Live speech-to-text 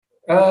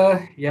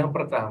Yang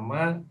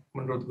pertama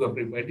menurut gua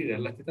pribadi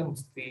adalah kita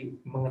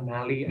mesti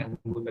mengenali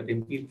anggota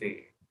tim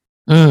kita.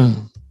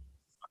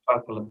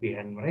 Apa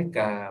kelebihan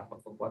mereka,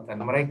 apa kekuatan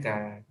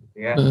mereka, gitu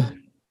ya.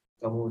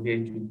 Kemudian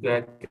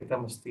juga kita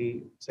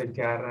mesti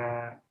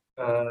secara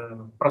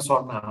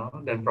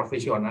personal dan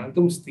profesional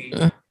itu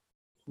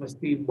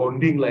mesti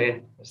bonding lah ya,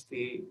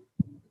 mesti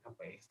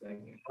apa ya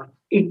istilahnya,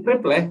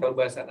 ikrip lah ya kalau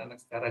bahasa anak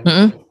sekarang.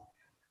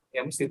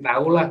 Ya mesti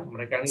tahu lah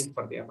mereka ini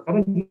seperti apa. Karena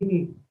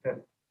gini,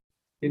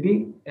 jadi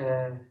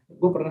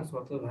gue pernah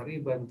suatu hari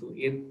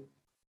bantuin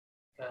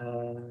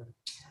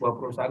sebuah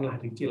perusahaan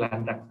lah di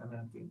Cilandak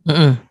sana.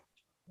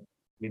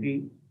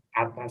 Jadi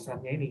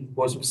atasannya ini,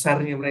 bos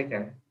besarnya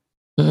mereka.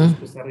 Bos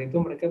besar itu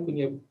mereka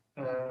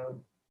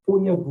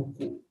punya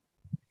buku.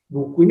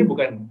 Buku ini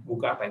bukan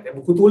buku apa ya,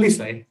 buku tulis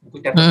lah ya, buku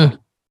catatan.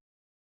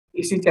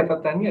 Isi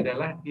catatannya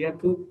adalah dia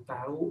tuh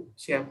tahu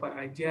siapa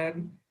aja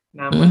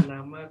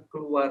nama-nama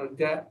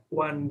keluarga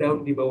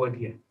rundown di bawah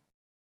dia.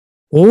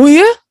 Oh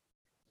ya?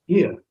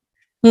 Iya.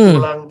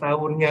 Ulang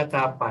tahunnya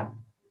kapan?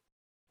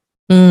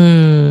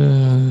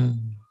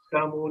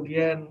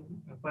 Kemudian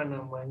apa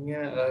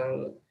namanya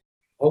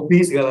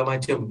hobi segala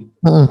macam.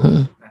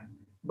 Nah,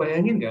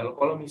 bayangin nggak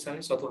kalau misalnya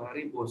suatu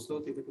hari bos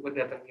lo tiba-tiba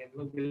datangin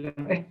lo bilang,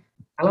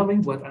 alam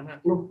ini buat anak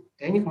lo,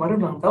 kayaknya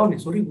kemarin ulang tahun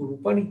nih, sorry gue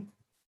lupa nih.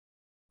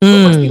 Lo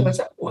pasti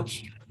merasa, wah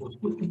gila, bos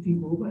gue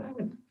tiba-tiba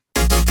banget.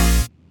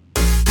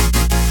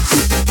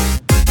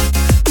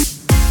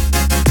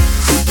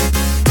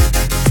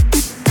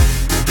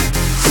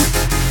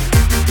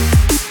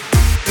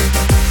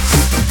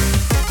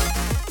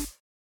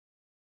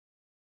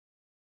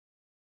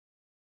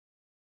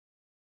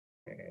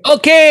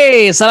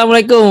 Oke,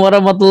 assalamualaikum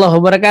warahmatullahi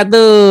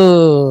wabarakatuh.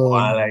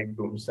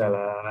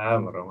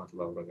 Waalaikumsalam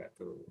warahmatullahi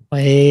wabarakatuh.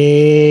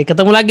 Baik,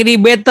 ketemu lagi di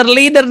Better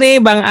Leader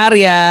nih, Bang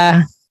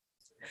Arya.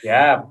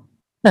 Siap.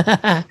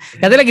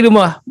 Katanya lagi di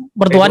rumah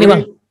mertua nih,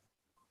 Bang.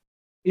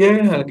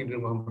 Iya, lagi di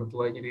rumah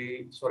mertua.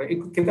 Jadi sore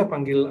ikut kita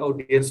panggil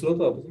audiens lo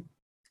tuh apa sih?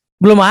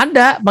 Belum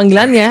ada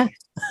panggilannya.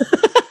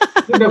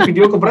 Udah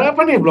video keberapa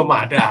nih? Belum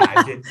ada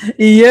aja.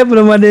 Iya,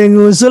 belum ada yang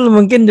ngusul.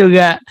 Mungkin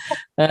juga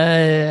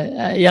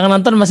yang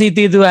nonton masih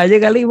itu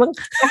aja kali, Bang.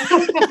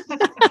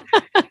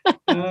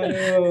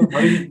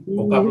 Paling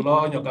bokap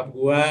lo, nyokap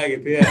gua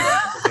gitu ya.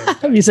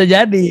 Bisa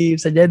jadi.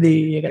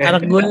 Ya kan?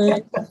 Anak gue,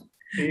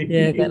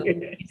 ya kan.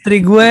 Istri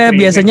gue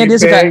biasanya dia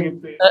suka,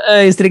 gitu.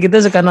 Istri kita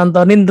suka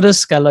nontonin,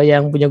 terus kalau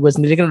yang punya gue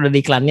sendiri kan udah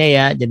di iklannya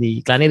ya,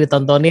 jadi iklannya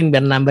ditontonin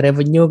biar nambah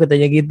revenue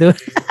katanya gitu.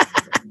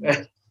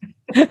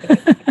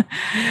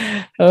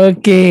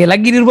 Oke,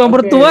 lagi di rumah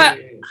mertua.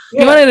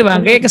 Gimana nih,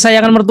 Bang? Kayak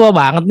kesayangan mertua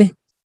banget nih.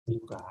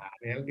 Bukan,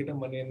 ya kita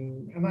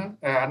mainin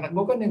anak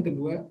gue kan yang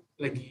kedua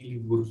lagi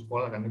libur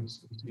sekolah kan,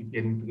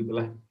 weekend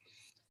gitulah.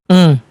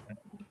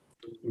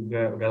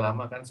 Juga udah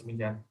lama kan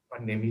semenjak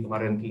pandemi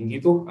kemarin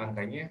tinggi tuh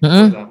angkanya,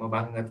 udah lama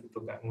banget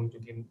gitu gak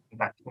ngunjungin,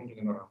 entah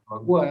ngunjungin orang tua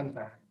gue,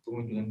 entah itu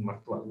ngunjungin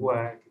mertua gue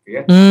gitu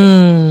ya.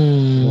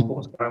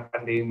 Mumpung sekarang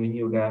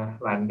pandeminya udah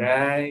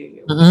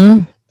landai,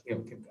 ya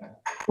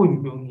kita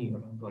kunjungi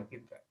orang tua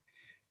kita.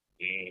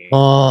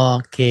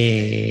 Oke,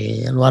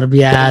 luar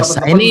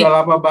biasa. Teman-teman udah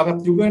lama banget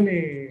juga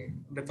nih.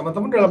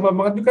 Teman-teman udah lama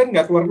banget juga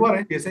nggak keluar-keluar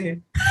ya biasanya.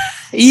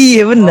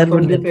 Iya benar.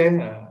 Gitu ya.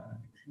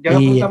 Jangan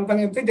mentang-mentang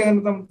ente, jangan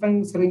mentang-mentang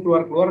sering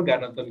keluar-keluar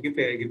gak nonton gitu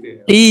ya.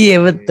 Iya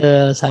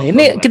betul.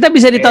 Ini kita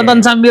bisa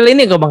ditonton sambil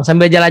ini kok, Bang,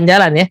 sambil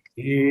jalan-jalan ya.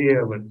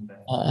 Iya benar.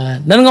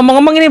 Dan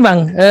ngomong-ngomong ini,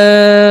 Bang,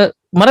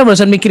 kemarin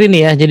barusan mikir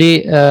ini ya.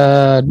 Jadi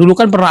dulu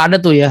kan pernah ada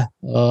tuh ya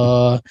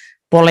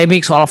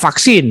polemik soal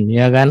vaksin,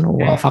 ya kan?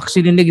 Wah,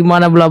 vaksin ini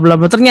gimana, bla bla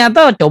bla.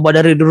 Ternyata coba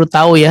dari dulu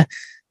tahu ya,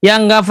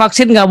 yang nggak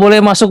vaksin nggak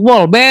boleh masuk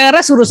mall.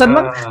 Beres urusan,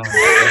 Bang.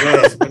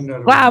 Beres,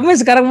 bener. Rame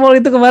sekarang mall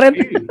itu kemarin.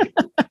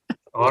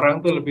 Orang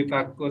tuh lebih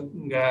takut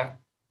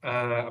nggak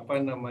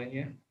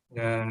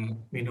nggak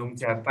minum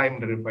chat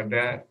time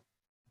daripada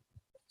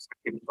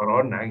sakit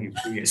corona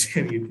gitu ya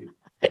gitu.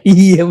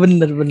 Iya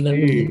benar.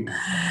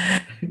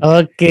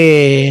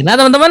 Oke, nah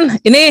teman-teman,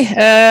 ini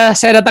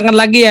saya datangkan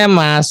lagi ya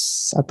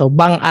Mas atau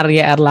Bang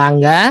Arya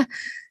Erlangga.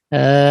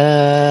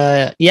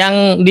 Yang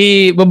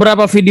di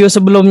beberapa video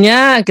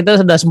sebelumnya kita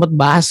sudah sempat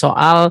bahas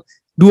soal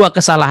 2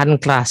 kesalahan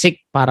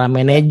klasik para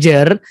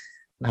manajer.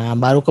 Nah,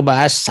 baru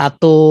kebahas 1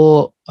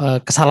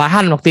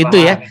 kesalahan waktu itu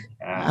ya.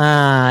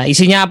 Nah,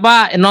 isinya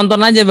apa? Nonton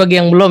aja bagi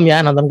yang belum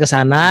ya, nonton ke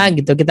sana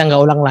gitu. Kita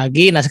nggak ulang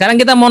lagi. Nah, sekarang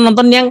kita mau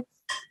nonton yang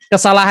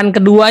kesalahan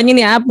keduanya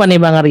nih apa nih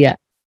Bang Arya?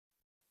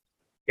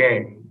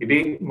 Oke,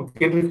 jadi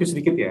mungkin review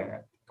sedikit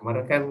ya.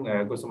 Kemarin kan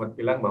gue sempat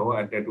bilang bahwa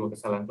ada 2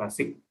 kesalahan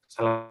klasik.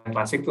 Kesalahan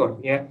klasik itu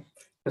artinya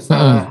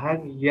kesalahan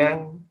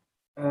yang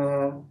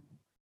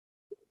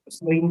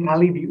sering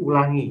kali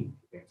diulangi.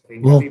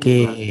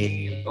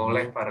 Diulangi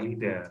oleh para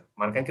leader.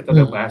 Kemarin kan kita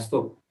udah bahas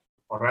tuh,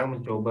 orang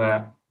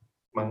mencoba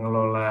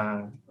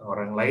mengelola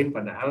orang lain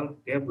padahal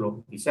dia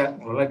belum bisa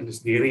mengelola diri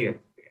sendiri ya.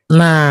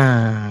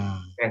 Nah,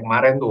 yang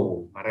kemarin.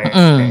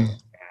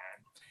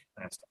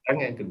 Nah, sekarang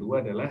yang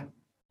kedua adalah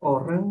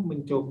orang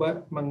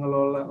mencoba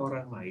mengelola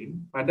orang lain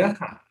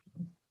padahal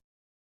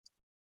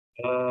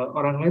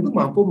orang lain itu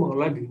mampu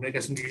mengelola diri mereka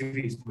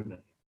sendiri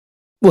sebenarnya.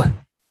 Wah,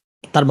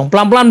 ntar bang,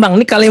 pelan-pelan bang.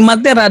 Ini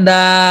kalimatnya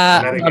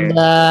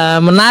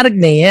menarik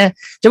nih ya.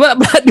 Coba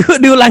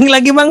diulangi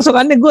lagi bang,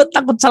 soalnya gue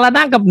takut salah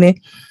nangkep nih.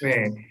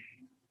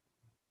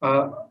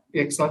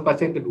 Selain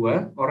fase yang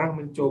kedua,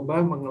 orang mencoba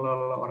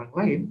mengelola orang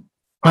lain,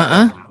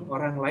 padahal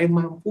orang lain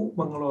mampu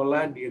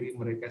mengelola diri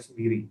mereka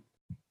sendiri.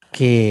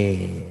 Oke.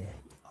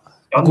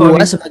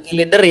 Gue sebagai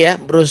leader ya,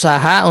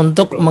 berusaha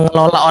untuk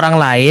mengelola orang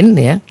lain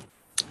ya.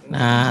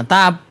 Nah,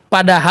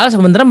 padahal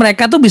sebenarnya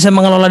mereka tuh bisa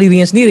mengelola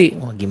dirinya sendiri.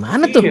 Wah,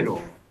 gimana tuh? Iya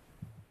dong.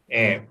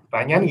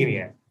 Pertanyaan gini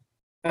ya.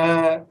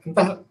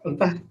 Entah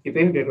kita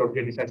ini dari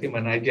organisasi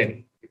mana aja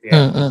nih, gitu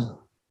ya.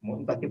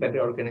 Entah kita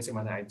dari organisasi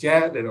mana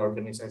aja, dari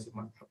organisasi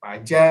apa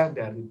aja,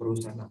 dari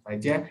perusahaan apa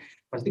aja,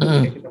 pasti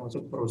ketika kita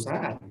masuk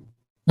perusahaan,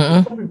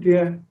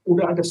 dia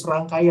udah ada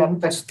serangkaian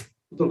tes,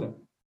 betul nggak?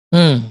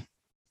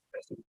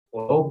 Tes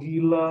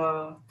psikologi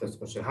lah, tes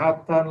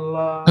kesehatan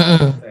lah,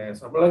 tes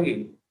apa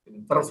lagi,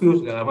 interview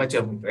segala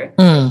macam gitu ya.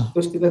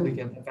 Terus kita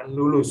dinyatakan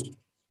lulus.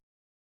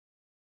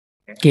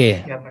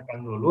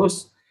 Dinyatakan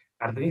lulus,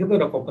 artinya kita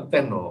udah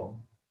kompeten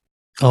dong.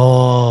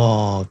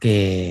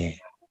 Oke.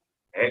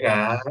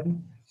 Ya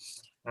kan?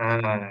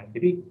 Nah,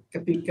 jadi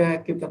ketika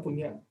kita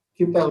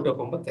udah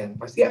kompeten,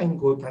 pasti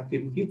anggota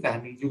tim kita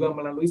nih juga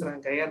melalui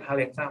serangkaian hal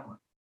yang sama.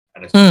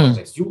 Ada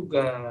tes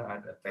juga,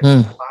 ada tes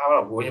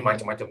apa, pokoknya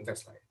macam-macam tes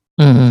lah.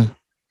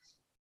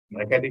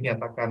 Mereka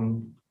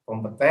dinyatakan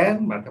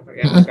kompeten,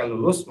 mereka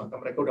lulus, maka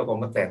mereka udah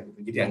kompeten.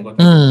 Jadi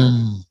anggota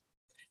tim.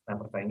 Nah,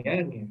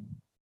 pertanyaannya,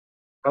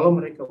 kalau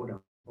mereka udah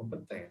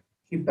kompeten,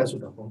 kita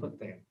sudah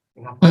kompeten,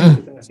 ngapain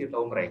kita ngasih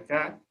tahu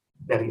mereka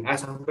dari A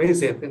sampai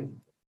Z kan?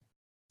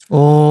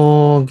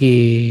 Oh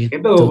gitu.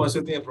 Itu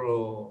maksudnya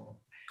bro.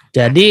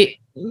 Jadi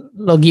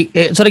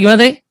gimana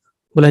tadi?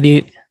 Boleh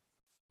di?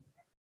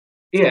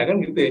 Iya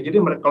kan gitu ya.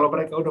 Jadi kalau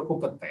mereka udah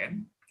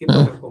kompeten, kita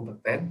udah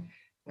kompeten,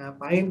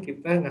 ngapain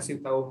kita ngasih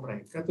tahu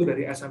mereka tuh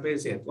dari A sampai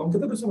Z?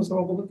 Kita udah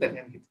sama-sama kompeten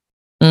kan gitu.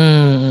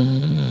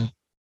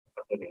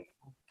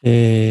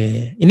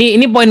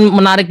 Ini poin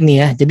menarik nih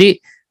ya.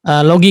 Jadi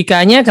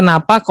logikanya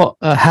kenapa kok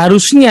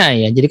harusnya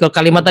ya. Jadi kalau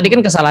kalimat tadi kan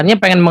kesalahannya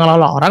pengen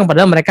mengelola orang,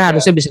 padahal mereka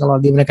harusnya bisa mengelola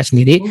diri mereka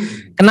sendiri.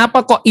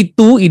 Kenapa kok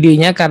itu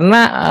idenya?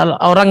 Karena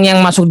orang yang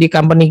masuk di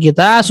company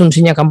kita,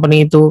 asumsinya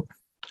company itu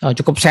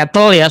cukup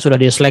settle ya, sudah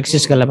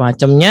diseleksi segala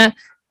macamnya.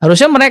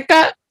 Harusnya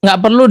mereka nggak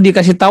perlu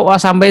dikasih tahu A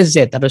sampai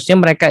Z. Harusnya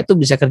mereka itu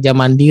bisa kerja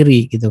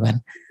mandiri gitu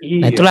kan.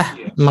 Nah itulah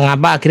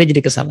mengapa akhirnya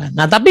jadi kesalahan.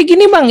 Nah tapi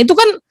gini bang, itu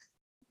kan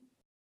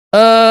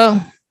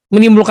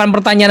menimbulkan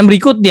pertanyaan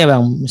berikutnya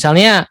bang,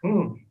 misalnya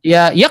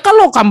ya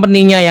kalau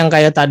company-nya yang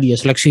kayak tadi ya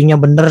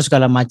seleksinya bener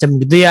segala macam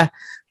gitu ya,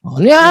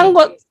 ini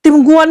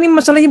tim gua nih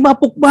masalahnya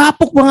bapuk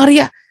bang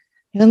Arya,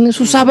 yang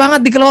susah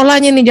banget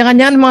dikelolanya nih,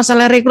 jangan-jangan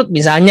masalah rekrut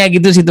misalnya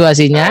gitu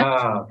situasinya.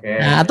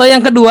 Nah, atau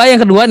yang kedua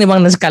nih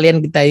bang, sekalian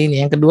kita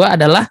ini yang kedua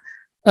adalah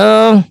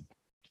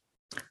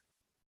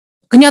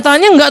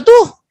kenyataannya enggak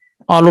tuh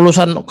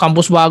lulusan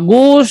kampus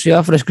bagus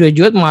ya, fresh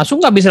graduate masuk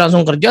nggak bisa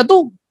langsung kerja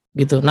tuh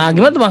gitu. Nah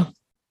gimana tuh bang?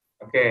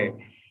 Oke,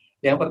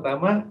 yang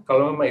pertama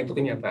kalau memang itu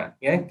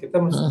kenyataannya kita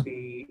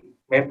mesti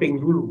mapping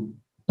dulu.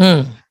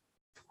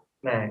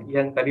 Nah,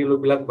 yang tadi lo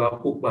bilang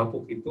bapuk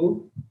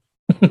itu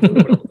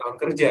berapa tahun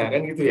kerja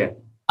kan gitu ya?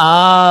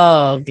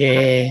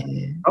 Oke.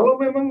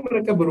 Kalau memang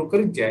mereka baru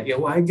kerja, ya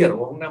wajar.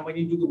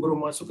 Namanya juga baru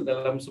masuk ke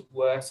dalam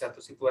satu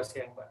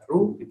situasi yang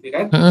baru, gitu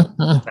kan?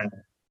 Nah,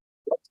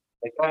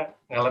 mereka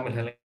ngalamin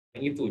hal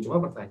yang itu.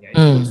 Cuma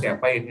pertanyaannya mesti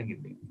apain kan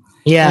gitu?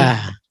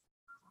 Iya.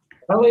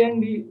 Kalau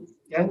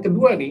yang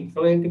kedua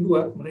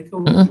mereka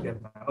udah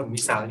 3 tahun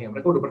misalnya,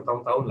 mereka udah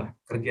bertahun-tahun lah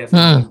kerja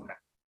sama kita.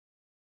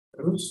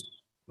 Terus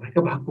mereka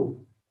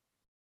baku.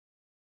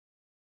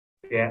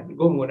 Ya, gue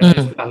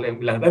menggunakan hal yang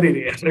bilang tadi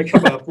nih ya,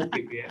 mereka bapuk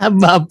gitu ya.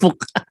 Bapuk.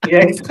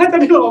 Ya itu kan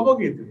tadi lo ngomong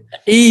gitu.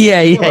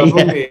 Iya.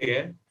 Bapuk nih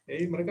ya.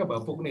 Jadi mereka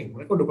bapuk nih,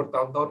 mereka udah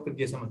bertahun-tahun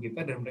kerja sama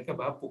kita dan mereka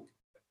bapuk.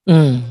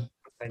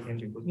 Pertanyaan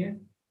berikutnya,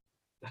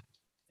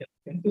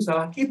 yang itu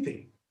salah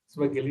kita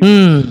sebagai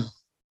leader.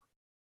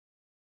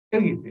 Kan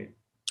gitu ya.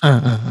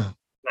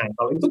 Nah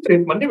kalau itu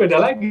treatmentnya beda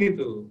lagi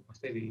tuh,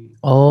 Mas Teddy.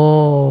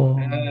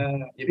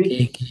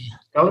 Jadi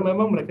kalau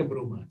memang mereka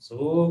baru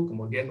masuk,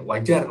 kemudian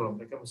wajar kalau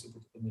mereka mesti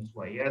butuh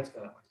penyesuaian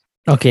segala macam.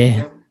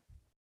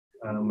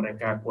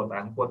 Mereka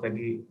quote-unquote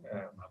tadi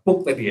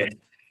mabuk tadi ya.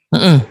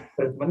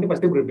 Treatmentnya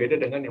pasti berbeda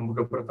dengan yang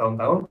udah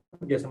bertahun-tahun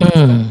kerja sama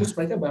kita, terus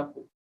mereka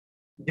bapuk.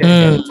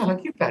 Jangan salah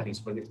kita nih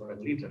sebagai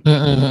seorang leader.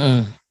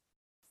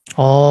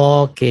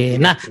 Oke.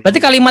 Nah, berarti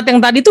kalimat yang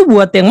tadi tuh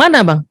buat yang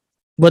mana bang?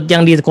 Buat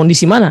yang di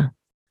kondisi mana?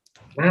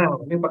 Nah,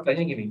 ini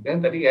pertanyaan gini kan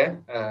tadi ya,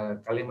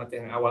 kalimat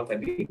yang awal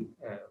tadi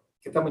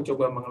kita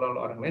mencoba mengelola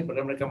orang lain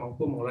padahal mereka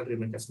mampu mengelola diri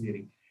mereka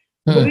sendiri.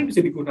 Sebenarnya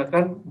bisa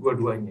digunakan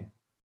dua-duanya.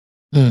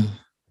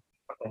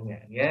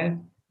 Pertanyaannya,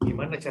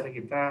 gimana cara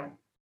kita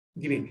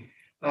gini?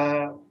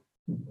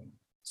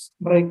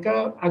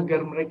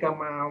 Agar mereka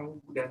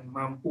mau dan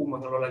mampu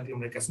mengelola diri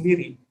mereka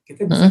sendiri,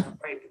 kita bisa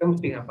ngapain? Kita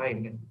mesti ngapain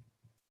kan?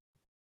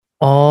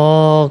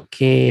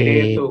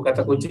 Itu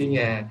kata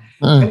kuncinya.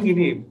 Kan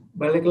gini,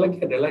 balik lagi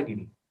adalah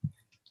gini.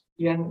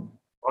 yang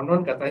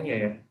konon katanya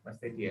ya,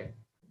 Mas Teddy ya,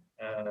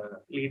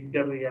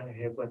 leader yang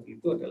hebat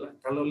itu adalah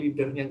kalau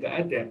leadernya nggak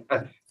ada.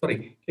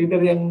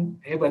 Leader yang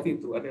hebat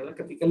itu adalah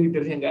ketika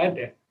leadernya nggak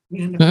ada,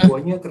 ini anak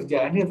buahnya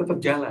kerjaannya tetap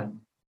jalan.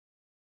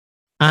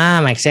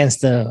 Make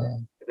sense tuh.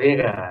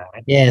 Iya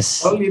kan?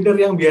 Yes. Kalau leader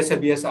yang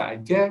biasa-biasa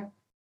aja,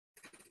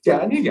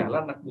 kerjaannya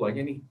jalan anak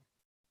buahnya nih.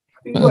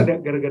 Tapi itu ada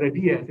gara-gara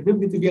dia. Tapi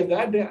begitu dia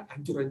nggak ada,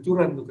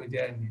 hancur-hancuran tuh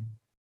kerjaannya.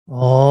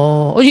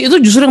 Oh, itu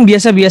justru yang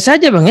biasa-biasa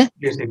aja Bang ya?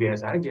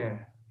 Biasa-biasa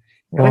aja.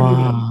 Karena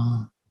gini,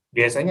 Wah.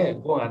 biasanya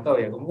gue nggak tahu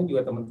ya, mungkin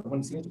juga teman-teman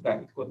di sini suka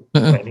ikut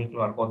training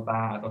keluar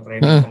kota atau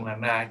training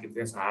kemana gitu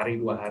ya, sehari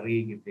 2 hari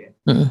gitu ya.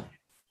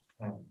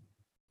 Nah,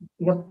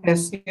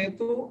 ngetesnya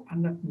itu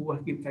anak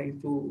buah kita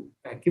itu,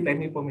 kita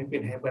ini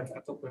pemimpin hebat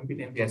atau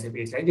pemimpin yang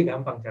biasa-biasa aja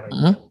gampang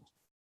caranya.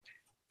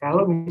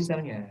 Kalau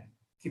misalnya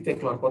kita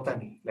keluar kota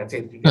nih, let's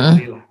say 3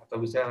 hari lah, atau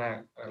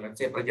misalnya let's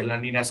say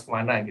perjalanan dinas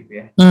kemana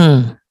gitu ya.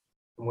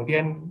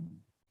 Kemudian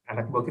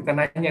anak buah kita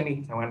nanya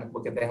nih sama anak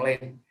buah kita yang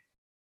lain,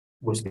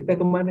 bos kita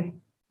kemana?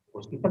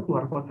 Bos kita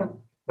keluar kota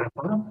berapa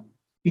lama?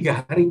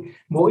 3 hari,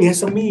 mau ya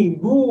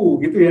seminggu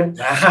gitu ya.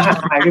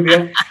 Nah gitu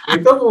ya,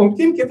 itu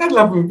mungkin kita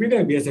adalah pemimpin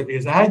yang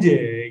biasa-biasa aja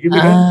gitu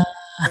kan.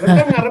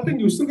 Mereka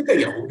ngarepin justru kita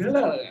ya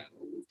udahlah,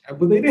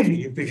 cabut aja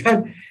deh gitu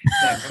kan.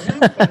 Nah karena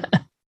apa?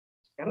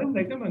 Karena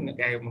mereka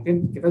kayak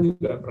mungkin kita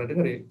juga pernah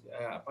dengar ya,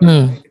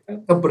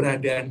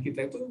 keberadaan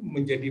kita itu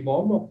menjadi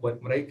momok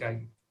buat mereka.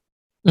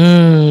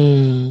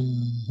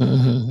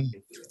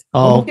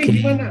 Ngomongnya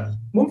gimana?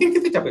 Mungkin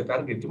kita capai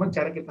target, cuman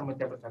cara kita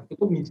mencapai target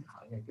itu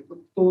misalnya kita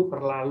tuh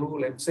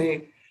terlalu, let's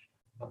say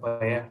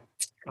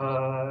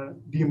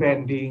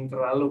demanding,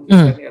 terlalu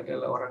kita ini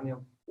adalah orang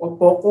yang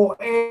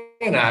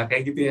pokoknya, nah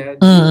kayak gitu ya.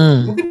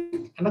 Mungkin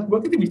anak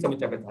buah kita bisa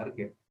mencapai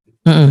target,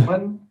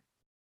 cuman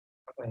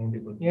apa yang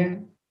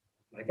berikutnya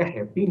mereka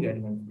happy nggak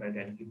dengan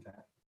keberadaan kita?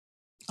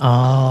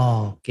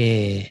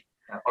 Oke.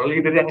 Nah, kalau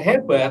leader yang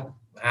hebat,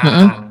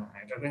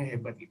 leader yang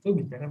hebat itu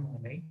bicara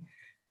mengenai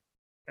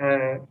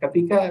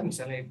ketika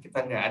misalnya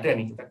kita nggak ada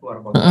nih, kita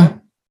keluar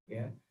kota,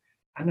 ya,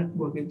 anak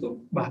buah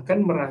itu bahkan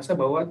merasa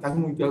bahwa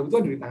tanggung jawab itu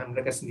ada di tangan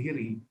mereka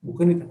sendiri,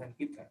 bukan di tangan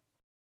kita.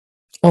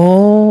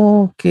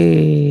 Oke.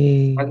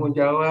 Tanggung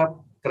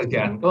jawab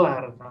kerjaan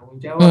kelar,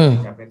 tanggung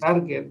jawab mencapai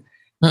target,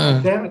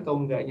 ada atau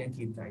enggaknya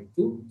kita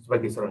itu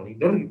sebagai seorang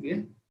leader gitu ya,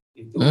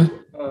 itu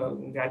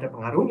nggak ada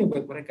pengaruhnya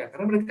buat mereka,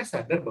 karena mereka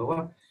sadar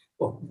bahwa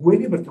gue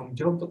ini bertanggung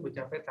jawab untuk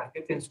mencapai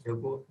target yang sudah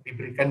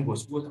diberikan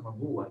bos gue sama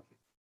gue.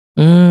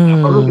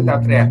 Nggak perlu kita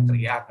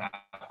teriak-teriak,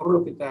 nggak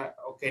perlu kita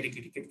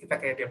dikit-dikit kita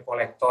kayak dia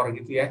kolektor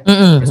gitu ya.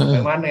 Udah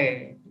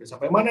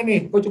sampai mana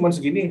nih? Kok cuma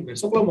segini?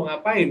 Besok lo mau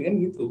ngapain kan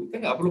gitu? Kita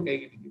nggak perlu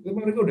kayak gitu.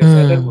 Mereka udah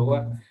sadar bahwa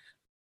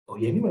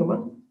ini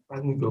memang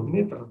tanggung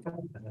jawabnya terletak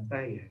di tangan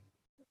saya.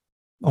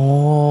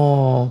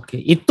 Oke.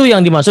 Itu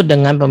yang dimaksud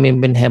dengan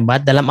pemimpin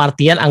hebat, dalam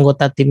artian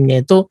anggota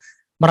timnya itu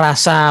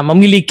merasa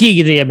memiliki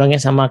gitu ya Bang ya,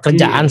 sama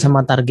kerjaan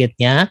sama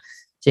targetnya,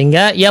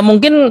 sehingga ya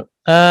mungkin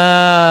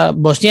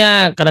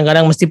bosnya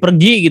kadang-kadang mesti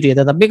pergi gitu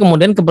ya, tetapi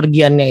kemudian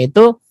kepergiannya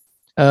itu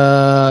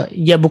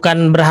ya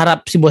bukan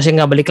berharap si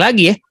bosnya nggak balik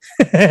lagi ya.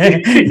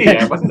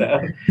 Iya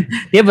benar.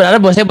 Dia berharap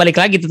bosnya balik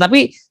lagi,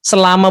 tetapi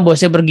selama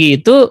bosnya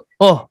pergi itu,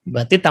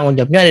 berarti tanggung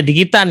jawabnya ada di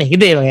kita nih,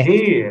 gitu ya Bang ya?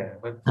 Iya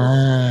betul.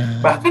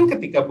 Bahkan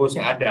ketika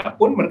bosnya ada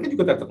pun mereka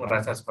juga tetap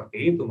merasa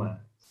seperti itu, Mas.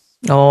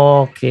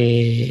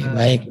 Oke,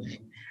 baik.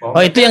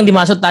 Itu yang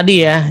dimaksud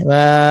tadi ya,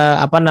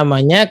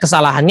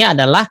 kesalahannya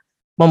adalah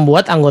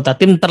membuat anggota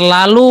tim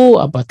terlalu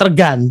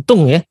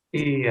tergantung ya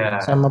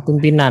sama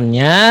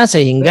pimpinannya,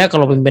 sehingga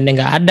kalau pimpinannya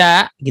nggak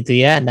ada gitu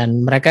ya,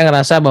 dan mereka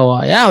ngerasa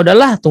bahwa ya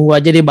udahlah tunggu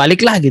aja dia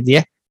balik lah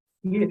gitu ya.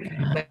 Iya.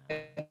 Nah,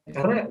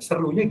 karena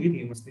serunya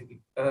gini Mas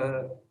Didi,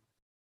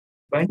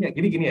 banyak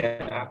gini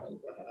ya,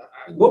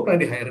 gue pernah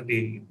di HRD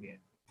gitu ya.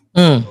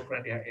 Gue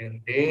pernah di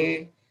HRD,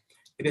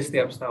 jadi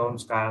setiap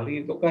setahun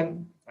sekali itu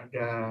kan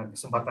ada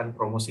kesempatan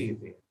promosi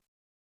gitu ya.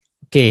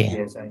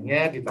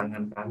 Biasanya di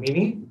tangan kami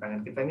nih, di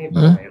tangan kita nih,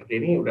 Pak HRD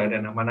ini udah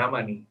ada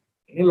nama-nama nih.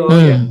 Ini loh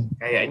yang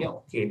kayaknya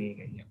oke nih,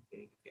 kayaknya oke.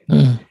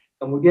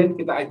 Kemudian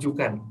kita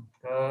ajukan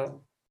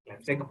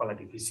ke kepala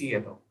divisi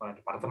atau kepala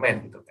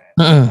departemen gitu kan.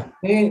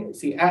 Ini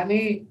si A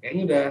nih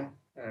kayaknya udah,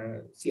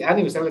 si A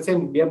nih misalnya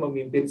dia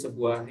memimpin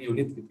sebuah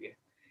unit gitu ya.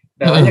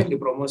 Udah banyak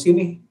dipromosi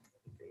nih.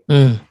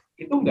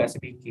 Itu nggak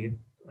sedikit,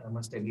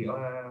 Mas Teddy,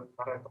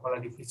 para kepala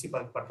divisi,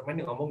 kepala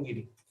departemen yang ngomong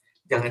gini,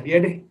 jangan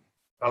dia deh.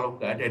 Kalau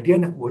nggak ada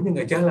dia, anak buahnya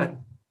nggak jalan.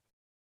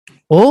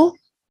 Oh,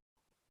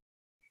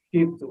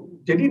 gitu.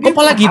 Jadi dia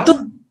kepala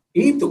gitu?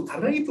 Itu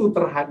karena itu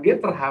dia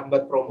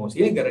terhambat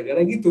promosinya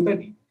gara-gara gitu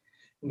tadi.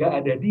 Nggak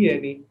ada dia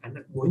nih,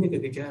 anak buahnya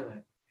kagak jalan.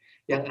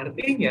 Yang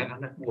artinya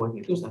anak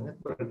buahnya itu sangat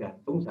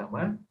bergantung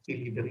sama si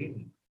leader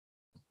ini.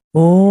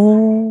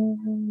 Oh,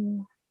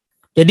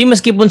 jadi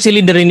meskipun si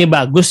leader ini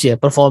bagus ya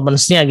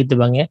performance-nya gitu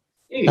Bang ya,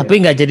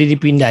 tapi nggak jadi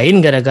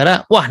dipindahin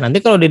gara-gara wah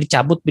nanti kalau dia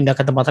dicabut pindah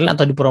ke tempat lain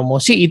atau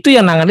dipromosi, itu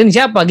yang nanganin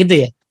siapa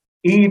gitu ya?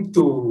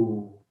 Itu.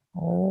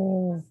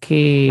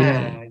 Oke.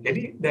 Nah,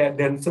 jadi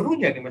dan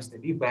serunya nih Mas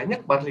Teddy,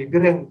 banyak para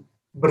leader yang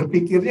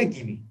berpikirnya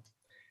gini,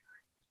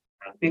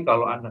 Nanti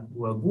kalau anak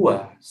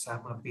gua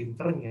sama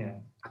pinternya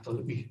atau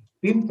lebih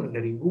pinter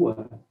dari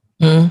gua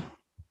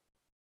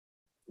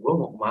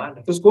mau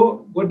kemana? Terus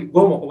gua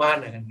mau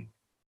kemana kan?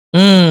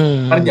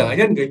 Ntar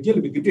jangan-jangan gajinya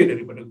lebih gede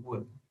daripada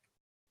gua.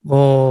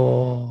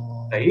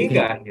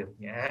 Sehingga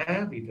akhirnya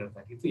leader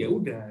tadi itu ya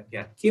udah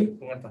dia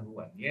keep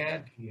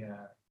pengetahuannya,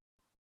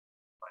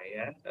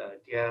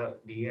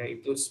 dia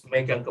itu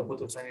megang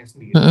keputusannya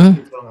sendiri,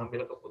 kalau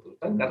ngambil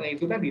keputusan karena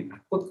itu tadi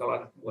takut kalau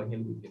anak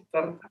buahnya lebih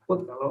pintar,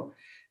 takut kalau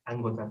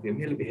anggota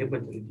timnya lebih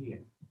hebat dari dia.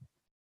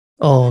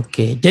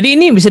 Oke, jadi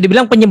ini bisa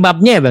dibilang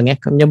penyebabnya ya Bang ya,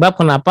 penyebab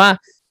kenapa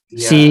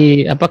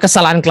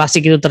kesalahan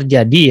klasik itu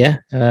terjadi ya.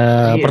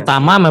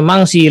 Pertama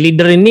memang si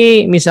leader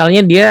ini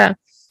misalnya dia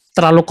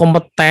terlalu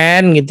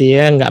kompeten gitu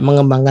ya, nggak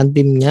mengembangkan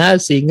timnya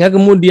sehingga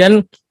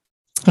kemudian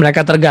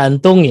mereka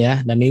tergantung ya,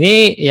 dan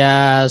ini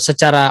ya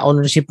secara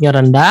ownership-nya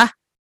rendah,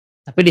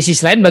 tapi di sisi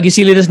lain bagi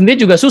si leader sendiri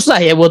juga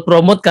susah ya buat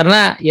promote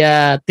karena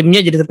ya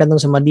timnya jadi tergantung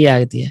sama dia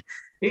gitu ya.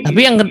 Tapi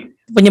yang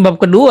penyebab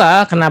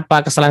kedua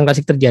kenapa kesalahan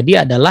klasik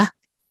terjadi adalah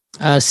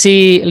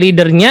si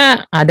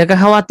leadernya ada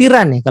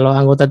kekhawatiran nih kalau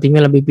anggota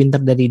timnya lebih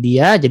pintar dari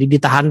dia, jadi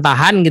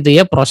ditahan-tahan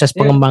gitu ya proses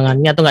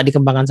pengembangannya atau nggak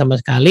dikembangkan sama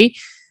sekali.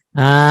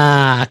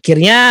 Nah,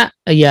 akhirnya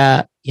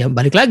ya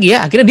balik lagi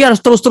ya, akhirnya dia harus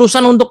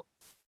terus-terusan untuk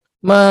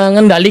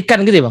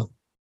mengendalikan gitu ya Bang?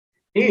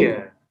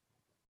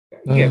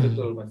 Iya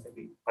betul Mas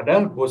Edi.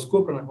 Padahal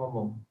bosku pernah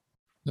ngomong,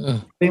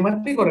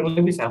 tematik orang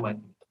lebih sama.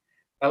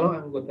 Kalau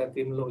anggota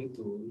tim lo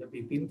itu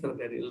lebih pintar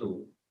dari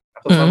lo,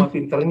 atau sama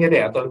pinternya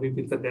deh, atau lebih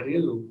pintar dari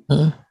lo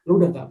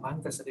udah nggak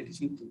pantas ada di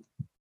situ.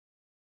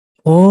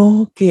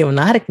 Oke,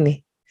 menarik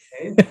nih.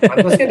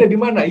 Pantasnya ada di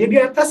mana? Ya di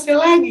atasnya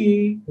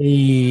lagi.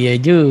 Iya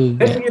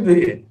juga. Kan gitu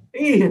ya.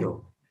 Iya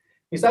dong.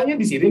 Misalnya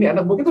di sini nih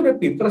anak buah kita udah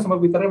pintar sama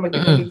pintarnya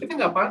sama kita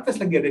nggak pantas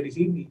lagi ada di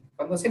sini.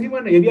 Pantasnya di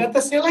mana? Ya di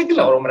atasnya lagi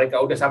lah, orang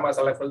mereka udah sama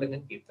level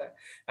dengan kita.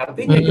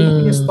 Artinya kita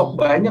punya stok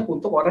banyak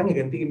untuk orang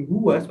yang gantiin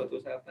gua suatu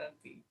saat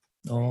nanti.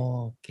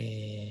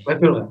 Oke.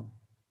 Betul kan?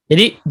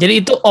 Jadi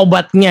itu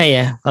obatnya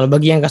ya. Kalau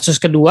bagi yang kasus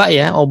kedua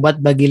ya,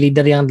 obat bagi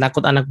leader yang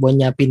takut anak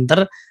buahnya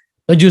pinter,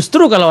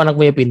 justru kalau anak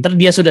buahnya pinter,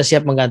 dia sudah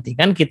siap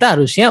menggantikan, kita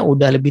harusnya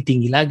udah lebih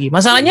tinggi lagi.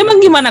 Masalahnya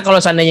emang gimana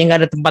kalau seandainya nggak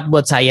ada tempat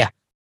buat saya?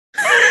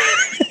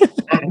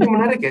 Nah, ini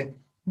menarik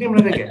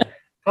ya.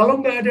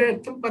 Kalau nggak ada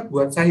tempat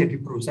buat saya di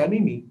perusahaan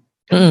ini,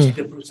 kan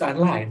ada perusahaan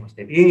lain, Mas.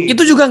 Jadi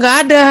itu juga nggak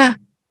ada.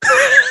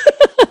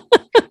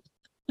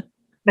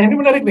 Nah ini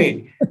menarik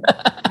nih.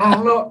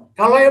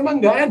 Kalau emang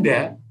nggak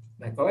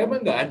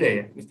ada,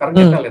 ya,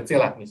 misalnya kita let's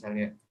say lah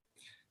misalnya,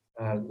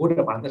 gue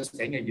udah pantas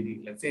kayaknya jadi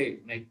let's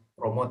say naik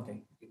promote nih,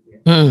 gitu ya.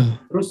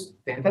 Terus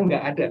ternyata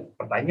nggak ada.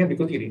 Pertanyaan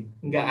berikut ini,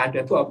 nggak ada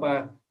tuh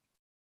apa?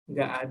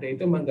 Nggak ada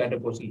itu emang nggak ada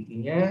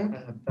posisinya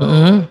atau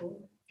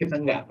kita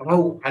nggak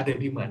tahu ada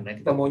di mana,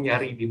 kita mau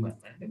nyari di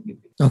mana, kan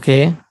gitu.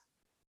 Oke.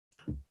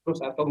 Terus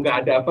atau nggak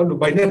ada apa?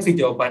 Banyak sih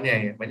jawabannya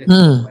ya, banyak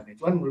jawabannya.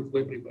 Cuman menurut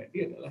gue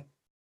pribadi adalah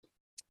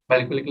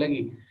balik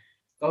lagi.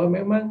 Kalau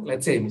memang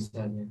let's say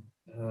misalnya,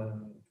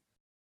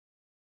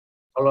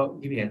 kalau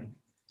gini ya,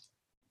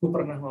 gue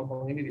pernah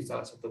ngomong ini di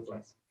salah satu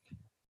kelas.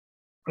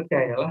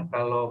 Percayalah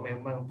kalau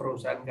memang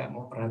perusahaan nggak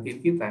mau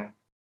perhatiin kita,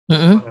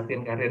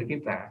 perhatiin karir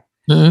kita,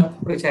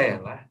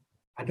 percayalah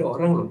ada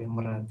orang loh yang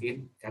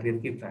merhatiin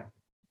karir kita.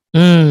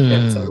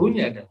 Dan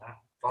serunya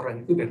adalah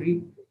orang itu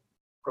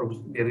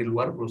dari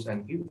luar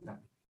perusahaan kita.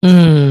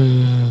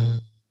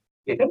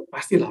 Ya kan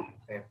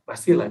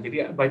pastilah.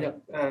 Jadi banyak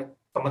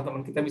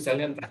teman-teman kita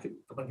misalnya entah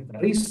teman kita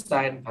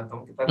resign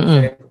atau kita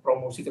misalnya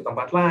promosi ke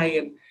tempat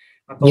lain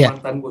atau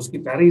mantan bos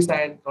kita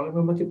resign. Kalau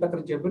memang kita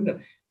kerja benar,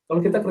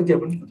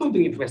 itu untuk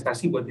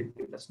investasi buat diri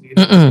kita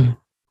sendiri.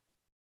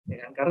 Ya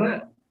kan?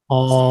 Karena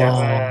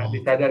secara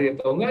disadari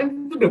atau enggak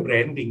itu udah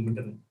branding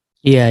bener.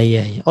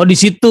 Iya. Oh, di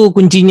situ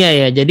kuncinya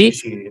ya. Jadi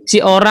si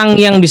orang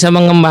yang bisa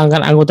mengembangkan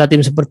anggota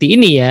tim seperti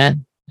ini ya,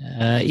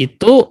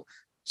 itu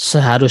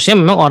seharusnya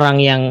memang orang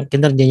yang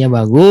kinerjanya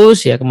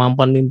bagus ya,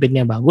 kemampuan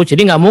mimpinnya bagus.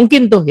 Jadi nggak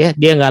mungkin tuh ya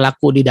dia nggak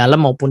laku di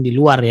dalam maupun di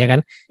luar ya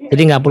kan.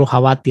 Jadi nggak perlu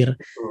khawatir.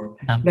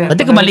 Nah,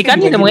 berarti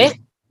kebalikannya dong ya.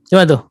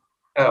 Coba tuh.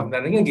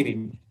 Benarnya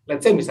gini.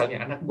 Let's say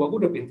misalnya anak buah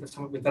gue udah pintar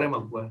sama pintarnya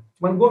sama gue,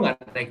 cuman gue nggak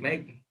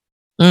naik-naik.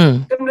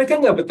 Kan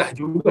mereka nggak betah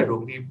juga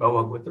dong di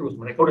bawah gue terus.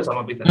 Mereka udah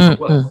sama pintarnya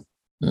gue.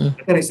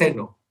 Mereka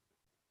resign dong.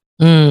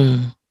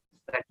 Nah,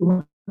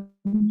 cuma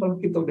kalau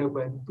kita udah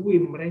bantuin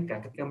mereka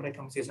ketika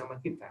mereka masih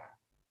sama kita,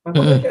 maka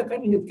mereka akan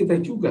ingat kita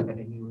juga kan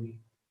ini.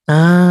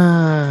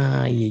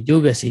 Iya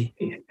juga sih.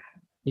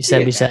 Bisa.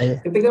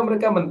 Kan? Ketika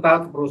mereka mental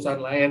ke perusahaan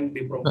lain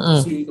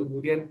dipromosi,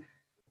 kemudian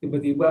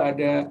tiba-tiba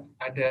ada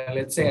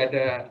let's say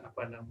ada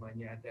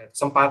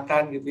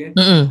kesempatan gitu ya.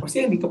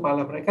 Pasti yang di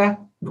kepala mereka,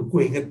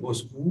 gue inget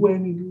bos gue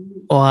nih dulu.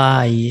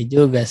 Wah, iya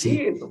juga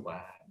sih. Gitu,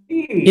 Pak.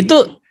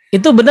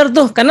 Itu benar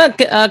tuh, karena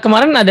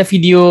kemarin ada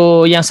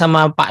video yang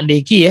sama Pak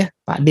Deki ya,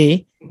 Pak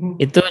D.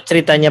 Itu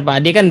ceritanya Pak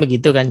D kan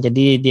begitu kan,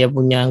 jadi dia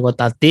punya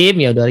anggota tim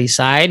ya udah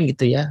resign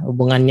gitu ya,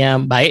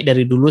 hubungannya baik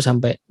dari dulu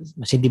sampai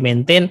masih di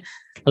maintain,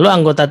 lalu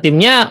anggota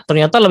timnya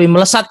ternyata lebih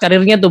melesat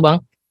karirnya tuh Bang.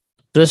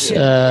 terus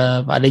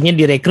adanya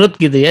direkrut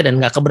gitu ya,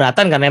 dan nggak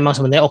keberatan karena emang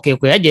sebenarnya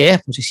oke-oke aja ya,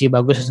 posisi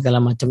bagus segala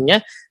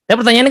macamnya. Tapi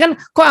pertanyaannya kan,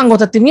 kok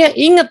anggota timnya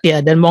inget ya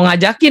dan mau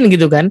ngajakin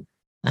gitu kan?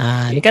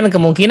 Nah ini kan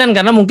kemungkinan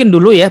karena mungkin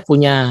dulu ya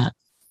punya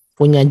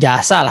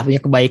jasa lah,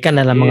 punya kebaikan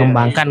dalam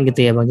mengembangkan gitu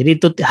ya bang. Jadi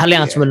itu hal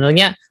yang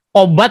sebenarnya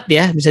obat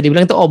ya, bisa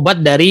dibilang itu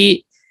obat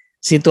dari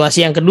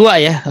situasi yang kedua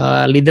ya,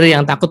 leader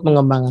yang takut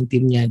mengembangkan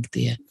timnya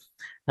gitu ya.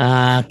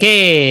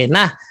 Oke,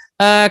 nah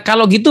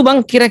kalau gitu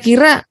bang,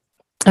 kira-kira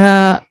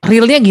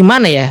realnya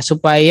gimana ya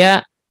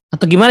supaya,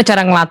 atau gimana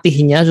cara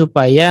ngelatihnya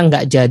supaya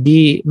nggak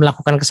jadi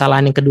melakukan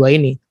kesalahan yang kedua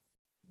ini?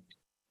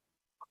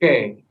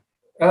 Oke,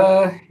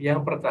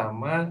 yang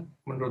pertama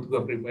menurut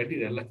gue pribadi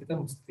adalah kita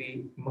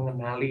mesti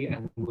mengenali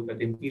anggota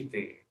tim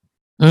kita.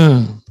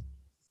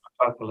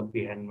 Apa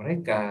kelebihan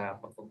mereka,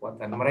 apa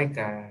kekuatan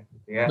mereka,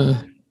 gitu ya.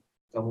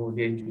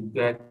 Kemudian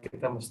juga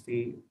kita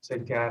mesti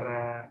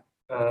secara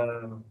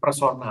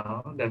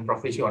personal dan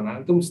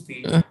profesional itu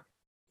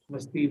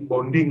mesti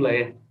bonding lah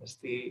ya,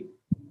 mesti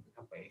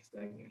apa ya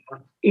istilahnya,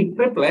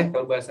 equip lah ya,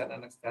 kalau bahasa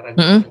anak sekarang.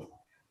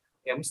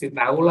 Ya mesti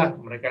tahu lah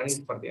mereka ini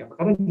seperti apa.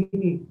 Karena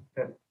gini,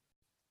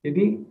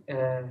 jadi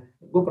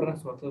gue pernah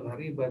suatu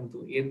hari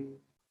bantuin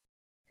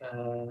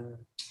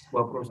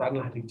sebuah perusahaan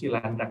lah di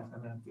Cilandak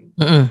sana.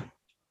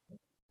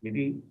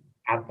 Jadi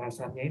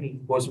atasannya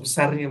ini, bos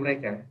besarnya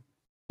mereka,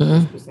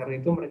 bos besar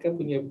itu mereka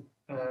punya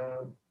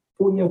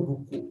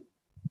buku.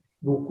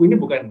 Buku ini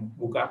bukan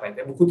buku apa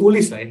ya, buku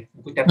tulis lah ya,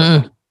 buku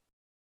catatan.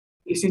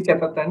 Isi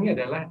catatannya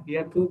adalah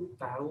dia tuh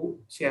tahu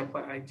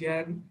siapa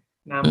aja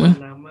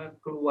nama-nama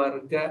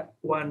keluarga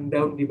one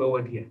down di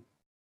bawah dia.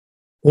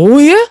 Oh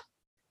ya?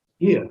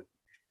 Iya.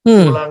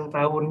 Ulang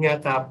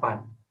tahunnya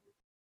kapan?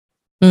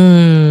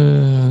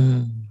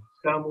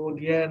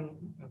 Kemudian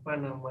apa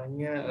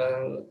namanya,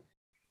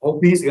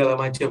 hobi segala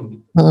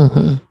macam.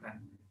 Nah,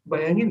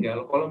 bayangin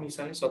nggak kalau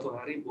misalnya suatu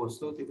hari bos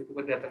lo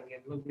tiba-tiba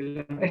datangin lo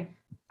bilang,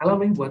 alam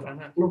ini buat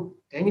anak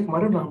lo, kayaknya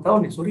kemarin ulang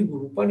tahun nih, sorry gue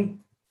lupa nih.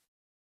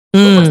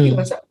 Lo pasti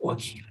merasa, wah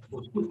gila,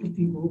 bos gue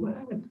tiba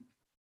banget.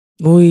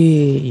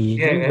 Iya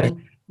ya, kan?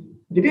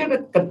 Jadi ada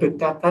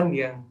kedekatan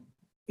yang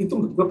itu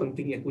menurut gue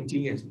penting ya,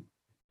 kuncinya sih.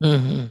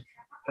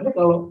 Karena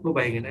kalau lo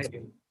bayangin aja,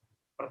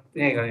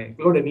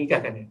 lo udah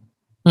nikah kan ya?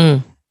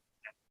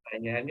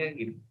 Pertanyaannya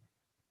gini,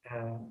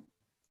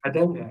 ada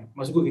nggak?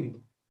 Maksud gue gini,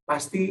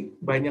 pasti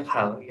banyak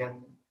hal yang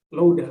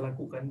lo udah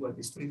lakukan buat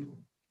istri lo.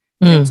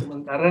 Yang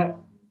sementara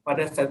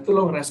pada saat itu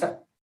lo ngerasa,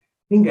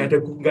 ini nggak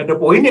ada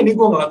poinnya nih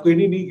gue ngelakuin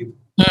ini gitu.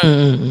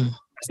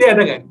 Pasti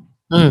ada kan?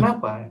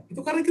 Kenapa?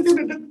 Itu karena kita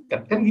udah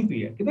dekat kan gitu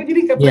ya. Kita jadi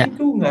kayak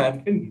perhitungan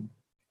kan gitu.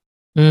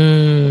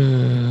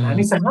 Nah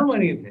ini sama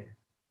nih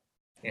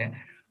ya.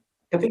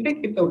 Ketika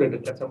kita udah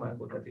dekat sama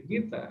anggota tim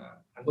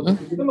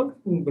kita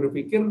makin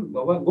berpikir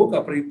bahwa gue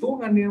gak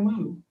perhitungan nih sama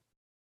lu.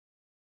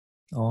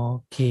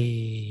 Oke.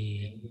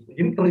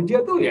 Jadi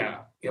kerja tuh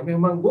ya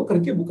memang gue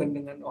kerja bukan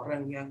dengan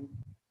orang yang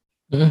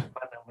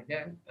apa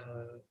namanya,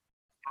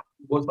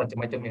 bos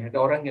macam-macam ya. Ada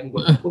orang yang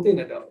gue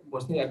takutin, ada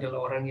bosnya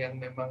adalah orang yang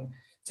memang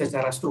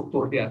secara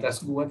struktur di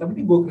atas gue,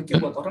 tapi gue kerja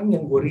buat orang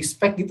yang gue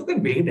respect, gitu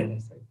kan beda.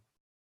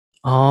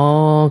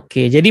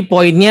 Oke, jadi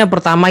poinnya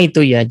pertama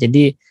itu ya,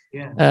 jadi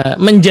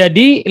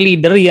menjadi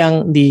leader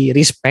yang di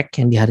respect,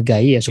 yang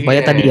dihargai ya, supaya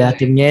tadi ya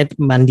timnya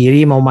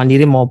mandiri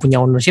mau punya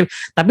ownership,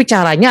 tapi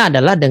caranya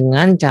adalah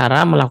dengan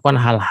cara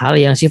melakukan hal-hal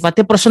yang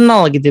sifatnya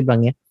personal gitu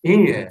bang ya.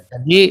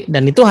 Jadi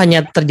dan itu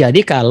hanya terjadi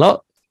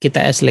kalau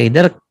kita as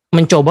leader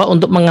mencoba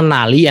untuk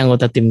mengenali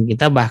anggota tim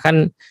kita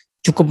bahkan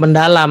cukup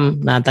mendalam.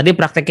 Nah tadi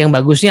praktek yang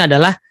bagusnya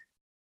adalah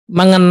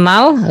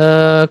mengenal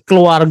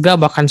keluarga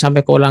bahkan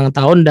sampai ke ulang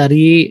tahun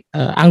dari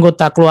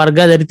anggota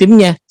keluarga dari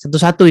timnya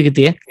satu-satu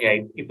gitu ya.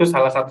 Ya itu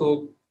salah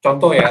satu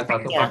contoh ya,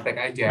 satu praktek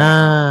aja.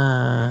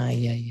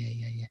 Iya.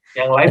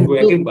 Yang lain gue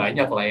yakin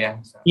banyak lah ya.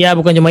 Ya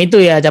bukan cuma itu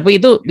ya, tapi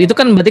itu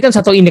kan berarti kan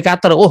satu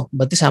indikator. Oh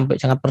berarti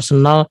sampai sangat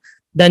personal.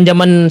 Dan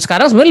zaman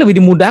sekarang sebenarnya lebih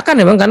dimudahkan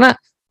ya bang, karena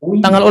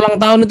tanggal ulang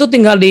tahun itu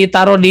tinggal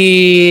ditaruh di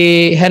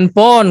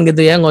handphone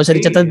gitu ya, nggak usah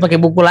dicatat pakai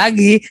buku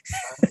lagi.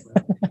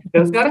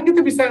 Dan sekarang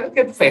kita bisa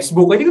ke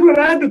Facebook aja kan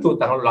udah ada tuh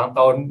tanggal ulang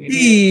tahun ini.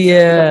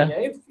 Iya.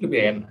 Itu lebih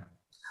enak.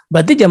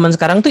 Berarti zaman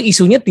sekarang tuh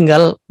isunya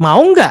tinggal mau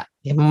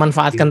nggak ya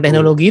memanfaatkan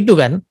teknologi itu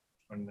kan?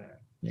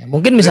 Benar. Ya,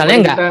 mungkin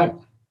misalnya nggak.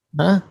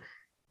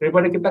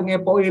 Daripada kita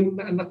ngepoin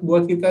anak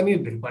buah kita nih,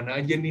 dari mana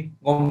aja nih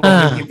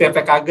ngomongin kita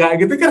apa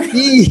kagak gitu kan?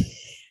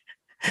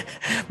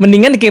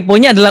 Mendingan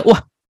keponya adalah wah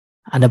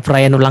ada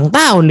perayaan ulang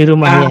tahun di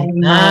rumahnya.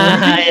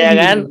 Ya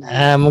kan.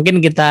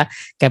 Mungkin kita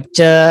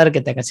capture,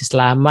 kita kasih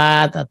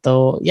selamat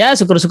atau ya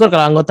syukur-syukur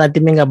kalau anggota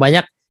timnya nggak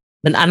banyak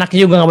dan anaknya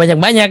juga nggak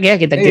banyak-banyak ya,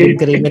 kita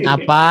kirim-kirimin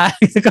apa.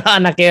 Kalau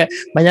anaknya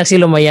banyak sih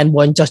lumayan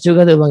boncos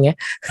juga tuh bang ya.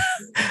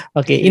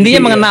 Oke,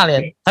 intinya mengenal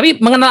ya.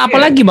 Tapi mengenal apa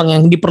lagi bang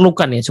yang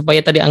diperlukan ya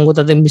supaya tadi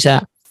anggota tim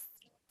bisa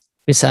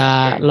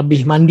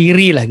lebih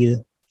mandiri lah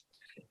gitu.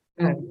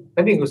 Nah,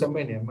 tadi gue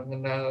sampaikan ya,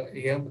 mengenal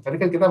ya, tadi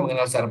kan kita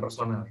mengenal secara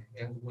personal.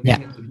 Yang kemudian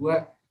yang kedua,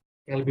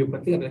 yang lebih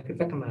penting adalah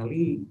kita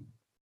kenali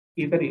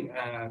tadi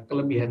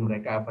kelebihan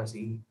mereka apa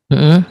sih.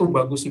 Itu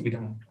bagus di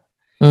bidang apa.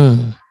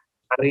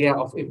 area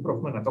of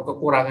improvement atau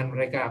kekurangan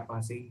mereka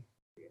apa sih,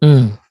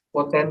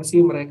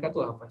 potensi mereka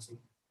tuh apa sih.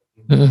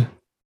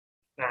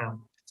 Nah,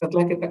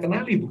 setelah kita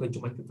kenali, bukan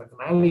cuma kita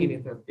kenali ini,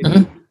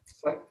 jadi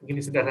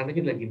gini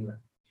sederhananya lagi lah.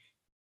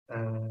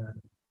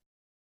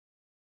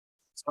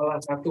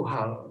 Salah satu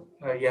hal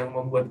yang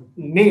membuat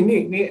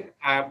ini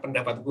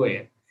pendapat gue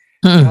ya.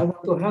 Salah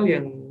satu hal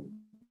yang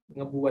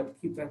ngebuat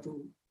kita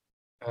tuh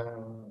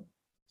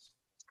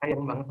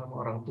sayang banget sama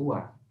orang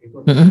tua itu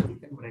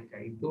ketika mereka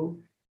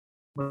itu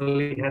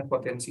melihat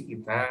potensi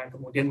kita,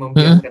 kemudian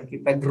membiarkan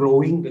kita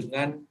growing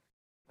dengan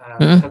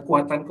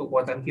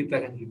kekuatan-kekuatan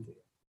kita kan gitu.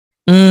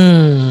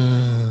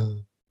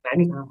 Nah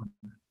ini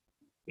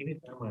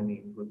sama nih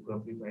buat gue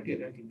pribadi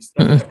adalah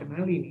setelah kita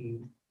kenali nih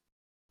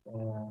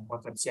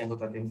potensi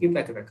anggota tim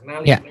kita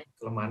kenali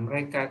kelemahan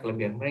mereka,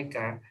 kelebihan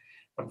mereka.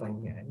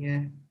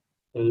 Pertanyaannya,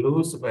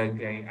 lu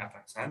sebagai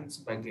atasan,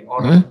 sebagai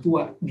orang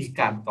tua di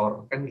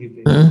kantor kan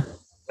gitu ya.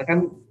 Nah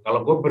kan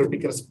kalau gue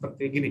berpikir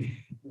seperti gini,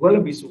 gue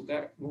lebih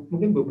suka,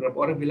 mungkin beberapa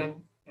orang bilang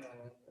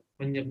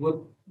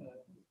menyebut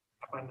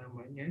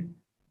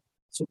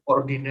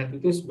subordinat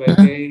itu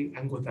sebagai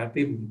anggota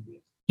tim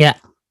gitu ya.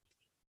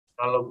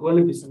 Kalau gue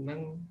lebih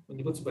senang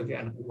menyebut sebagai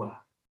anak buah.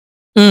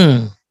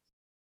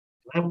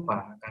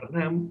 Kenapa?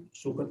 Karena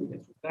suka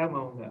tidak suka,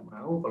 mau nggak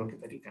mau, kalau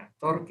kita di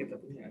kantor, kita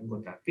punya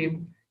anggota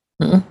tim,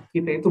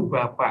 kita itu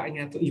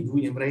bapaknya atau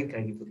ibunya mereka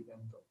gitu di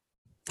kantor.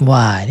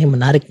 Wah, ini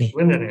menarik nih.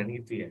 Benar kan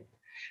itu ya.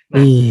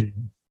 Nah,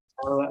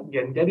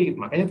 jadi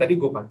makanya tadi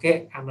gue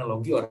pakai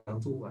analogi orang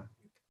tua.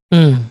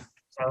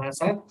 Salah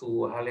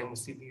satu hal yang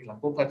mesti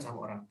dilakukan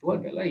sama orang tua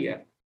adalah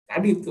ya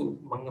tadi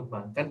tuh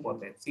mengembangkan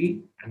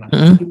potensi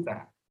anak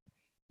kita.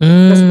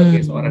 Kita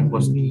sebagai seorang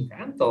bos di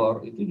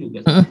kantor itu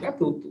juga salah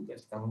satu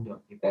tugas tanggung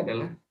jawab kita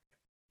adalah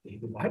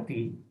itu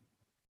tadi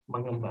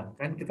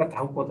mengembangkan, kita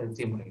tahu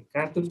potensi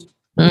mereka, terus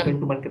bukan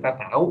cuma kita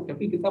tahu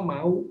tapi kita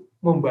mau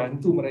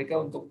membantu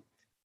mereka untuk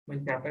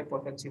mencapai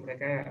potensi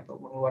mereka atau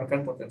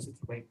mengeluarkan potensi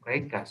terbaik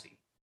mereka sih.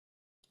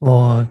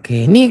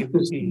 Oke, ini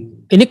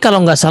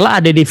kalau nggak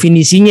salah ada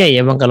definisinya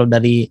ya Bang, kalau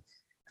dari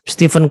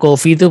Stephen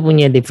Covey itu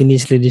punya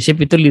definisi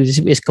leadership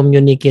is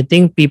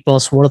communicating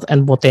people's worth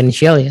and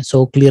potential ya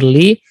so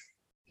clearly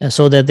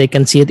so that they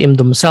can see it in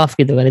themselves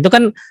gitu kan. Itu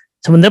kan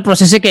sebenarnya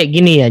prosesnya kayak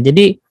gini ya.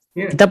 Jadi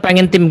kita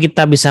pengen tim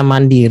kita bisa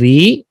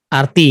mandiri,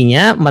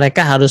 artinya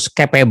mereka harus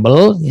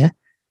capable ya.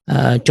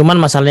 Cuman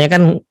masalahnya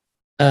kan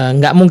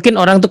nggak mungkin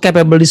orang tuh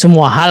capable di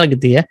semua hal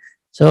gitu ya.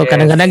 So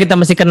kadang-kadang kita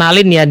mesti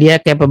kenalin ya dia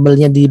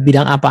capable-nya di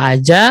bidang apa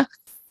aja.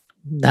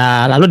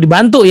 Nah, lalu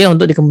dibantu ya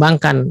untuk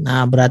dikembangkan.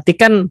 Nah, berarti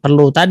kan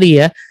perlu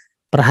tadi ya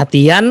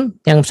perhatian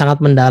yang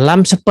sangat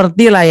mendalam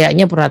seperti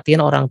layaknya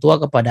perhatian orang tua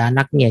kepada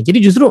anaknya.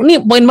 Jadi justru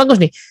ini poin bagus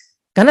nih.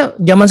 Karena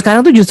zaman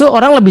sekarang tuh justru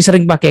orang lebih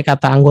sering pakai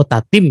kata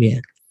anggota tim ya.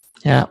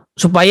 Ya,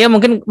 supaya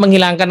mungkin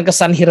menghilangkan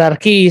kesan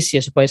hierarkis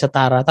ya supaya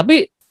setara.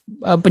 Tapi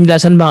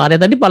penjelasan Bang Arya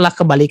tadi malah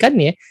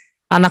kebalikannya.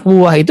 Anak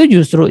buah itu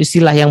justru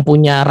istilah yang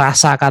punya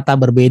rasa kata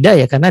berbeda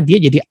ya karena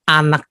dia jadi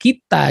anak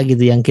kita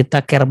gitu yang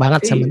kita care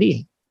banget sama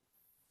dia.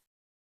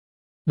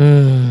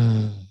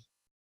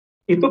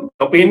 Itu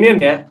opinion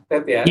ya,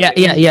 Ted ya.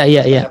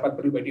 Iya. Pendapat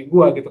pribadi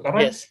gua gitu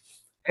karena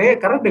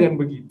karena dengan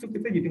begitu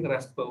kita jadi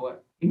ngerasa bahwa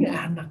ini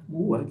anak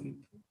gua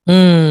gitu.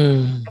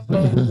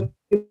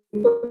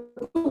 Itu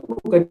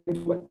bukan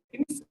cuma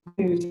ini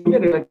sebenarnya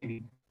adalah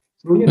gini.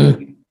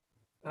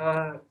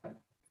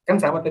 Kan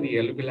sama tadi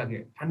ya lu bilang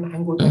ya, anak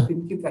anggota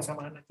tim kita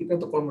sama anak kita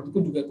tuh kalau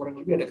menurutku juga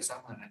kurang lebih ada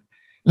kesamaan.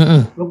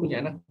 Lu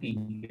punya anak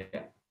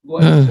 3,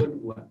 gua ada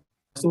 2.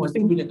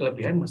 Masing-masing punya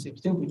kelebihan,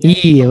 masing-masing punya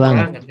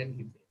kekurangan kan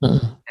gitu.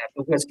 Nah,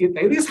 tugas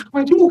kita ini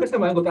sama juga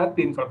sama anggota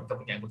tim. Kalau kita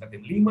punya anggota tim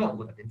 5,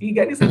 anggota tim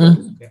 3, ini sama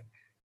juga.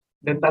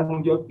 Dan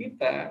tanggung jawab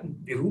kita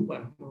di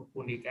rumah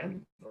maupun di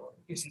kantor,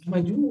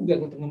 sama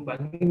juga untuk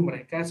ngembangin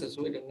mereka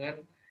sesuai dengan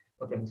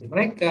potensi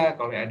mereka.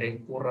 Kalau ada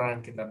yang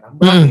kurang, kita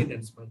tambahin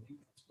dan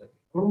sebagainya.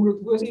 Kalau menurut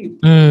gue sih itu.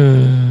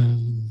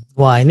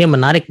 Wah, ini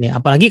menarik nih.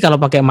 Apalagi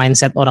kalau pakai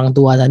mindset orang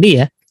tua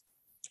tadi ya.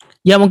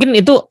 Ya mungkin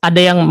itu ada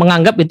yang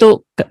menganggap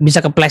itu bisa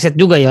kepleset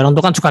juga ya, orang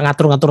tua kan suka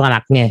ngatur-ngatur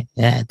anaknya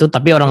ya itu,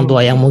 tapi orang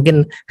tua yang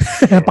mungkin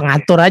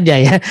pengatur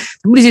aja ya.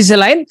 Tapi di sisi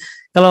lain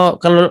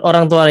kalau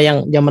orang tua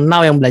yang zaman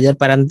now yang belajar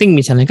parenting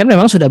misalnya kan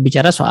memang sudah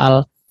bicara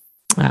soal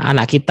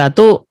anak kita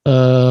tuh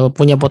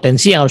punya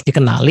potensi yang harus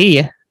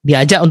dikenali ya,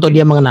 diajak untuk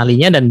dia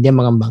mengenalinya dan dia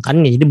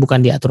mengembangkannya. Jadi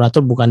bukan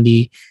diatur-atur, bukan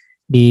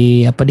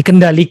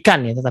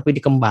dikendalikan ya, tetapi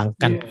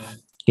dikembangkan.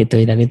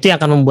 Gitu, dan itu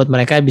yang akan membuat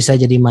mereka bisa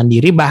jadi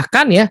mandiri.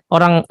 Bahkan ya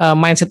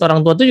mindset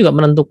orang tua itu juga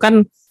menentukan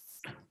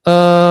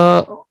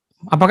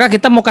apakah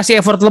kita mau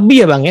kasih effort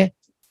lebih ya Bang ya.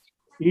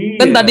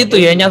 Kan tadi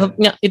tuh ya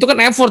nyatetnya itu kan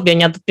effort ya,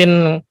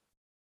 nyatetin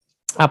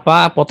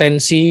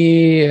potensi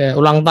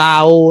ulang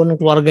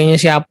tahun keluarganya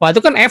siapa,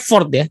 itu kan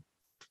effort ya,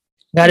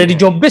 nggak ada di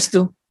job desk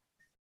tuh.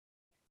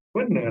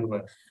 Benar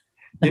Pak.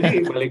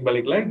 Jadi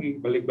balik-balik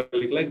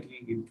lagi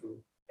gitu.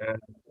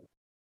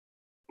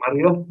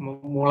 Marilah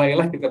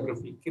mulailah kita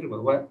berpikir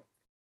bahwa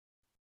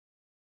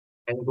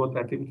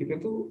anggota tim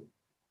kita tuh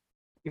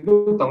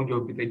itu tanggung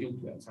jawab kita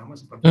juga, sama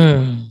seperti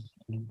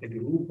kita di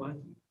rumah.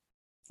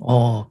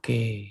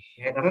 Oke.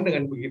 Ya, karena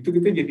dengan begitu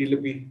kita jadi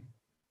lebih,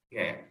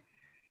 ya,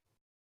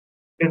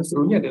 dan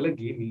serunya adalah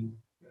gini,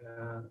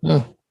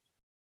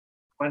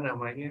 apa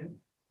namanya,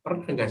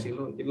 pernah nggak sih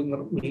lo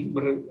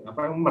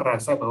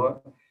merasa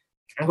bahwa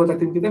anggota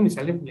tim kita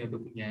misalnya udah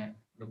punya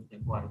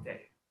keluarga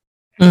ya,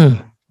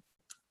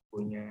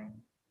 punya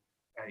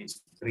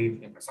istri,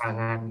 punya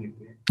pasangan gitu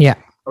ya. Ya.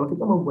 Kalau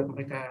kita membuat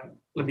mereka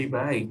lebih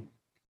baik,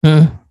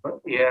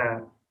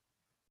 ya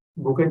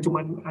bukan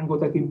cuma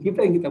anggota tim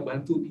kita yang kita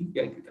bantu,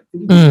 kita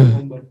juga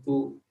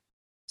membantu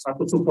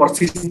satu support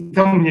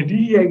sistemnya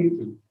dia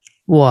gitu.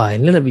 Wah,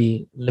 ini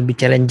lebih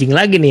challenging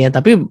lagi nih ya,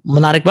 tapi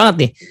menarik banget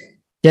nih.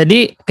 Jadi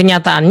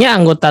kenyataannya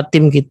anggota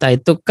tim kita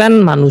itu kan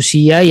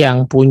manusia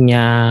yang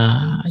punya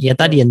ya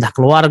tadi entah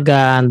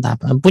keluarga, entah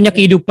punya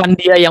kehidupan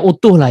dia yang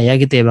utuh lah ya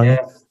gitu ya Bang.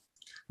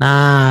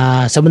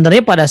 Nah,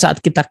 sebenarnya pada saat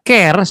kita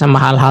care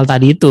sama hal-hal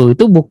tadi itu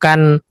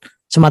bukan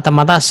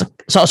semata-mata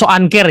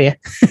sok-sokan care ya.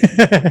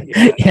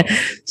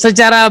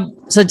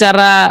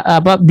 secara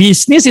apa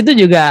bisnis itu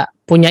juga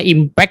punya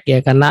impact ya,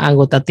 karena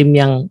anggota tim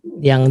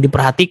yang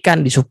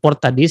diperhatikan, disupport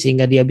tadi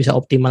sehingga dia bisa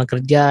optimal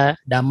kerja,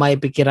 damai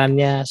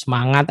pikirannya,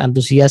 semangat,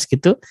 antusias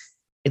gitu.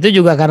 Itu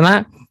juga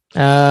karena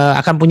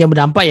akan punya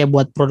berdampak ya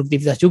buat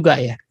produktivitas juga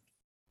ya.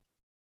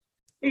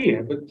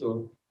 Iya,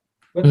 betul.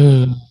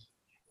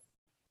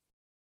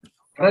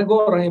 Karena gue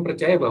orang yang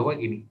percaya bahwa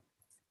gini,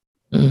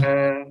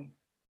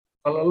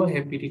 kalau lo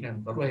happy di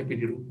kantor, lo happy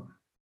di rumah.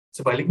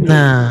 Sebaliknya,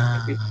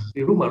 happy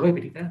di rumah, lo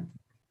happy di kantor.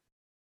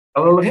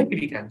 Kalau lo happy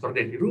di kantor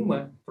dan di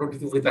rumah,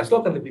 produktivitas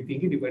lo akan lebih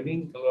tinggi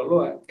dibanding kalau lo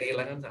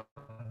kehilangan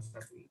salah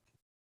satu.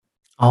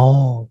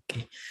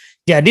 Oke.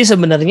 Jadi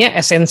sebenarnya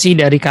esensi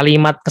dari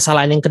kalimat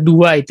kesalahan yang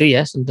kedua itu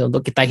ya,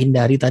 untuk kita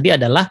hindari tadi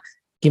adalah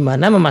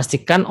gimana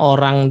memastikan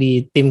orang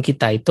di tim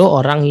kita itu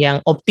orang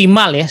yang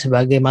optimal ya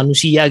sebagai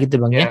manusia gitu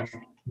Bang ya.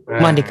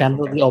 Rumah di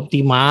kantor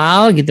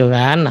optimal gitu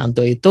kan. Nah,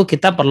 untuk itu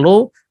kita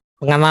perlu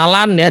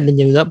pengenalan ya dan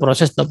juga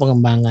proses untuk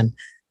pengembangan.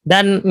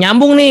 Dan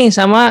nyambung nih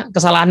sama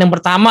kesalahan yang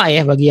pertama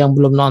ya bagi yang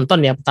belum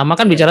nonton ya. Pertama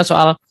kan bicara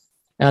soal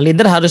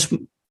leader harus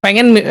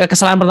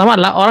kesalahan pertama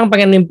adalah orang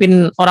pengen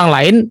mimpin orang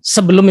lain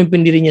sebelum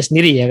mimpin dirinya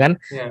sendiri ya kan.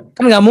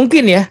 Kan nggak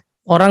mungkin ya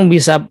orang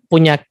bisa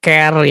punya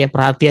care ya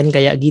perhatian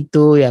kayak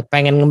gitu ya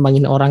pengen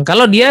ngembangin orang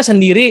kalau dia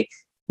sendiri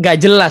nggak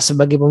jelas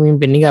sebagai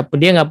pemimpin,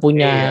 dia nggak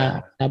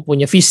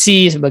punya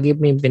visi sebagai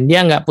pemimpin,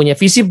 dia nggak punya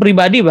visi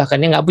pribadi, bahkan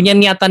dia nggak punya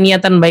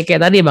niatan baik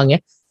kayak tadi Bang ya,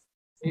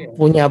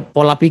 punya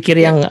pola pikir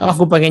yang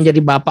aku pengen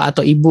jadi bapak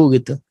atau ibu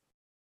gitu.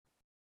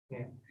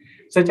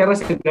 Secara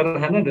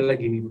sederhana adalah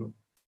gini bro,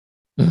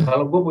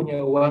 kalau gue punya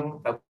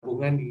uang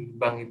tabungan di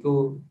bank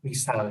itu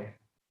misal ya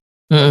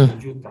 1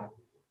 juta,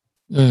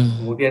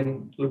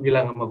 kemudian lu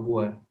bilang sama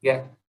gue,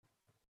 ya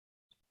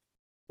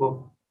gue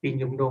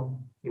pinjem dong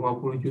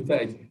 50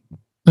 juta aja.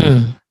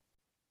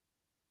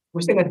 Gue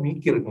nggak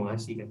mikir gue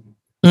ngasih kan.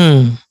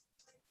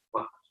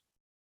 Wah,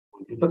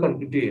 10 juta kan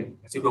gede ya,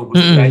 kasih 20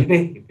 juta aja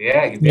deh gitu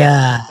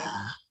ya.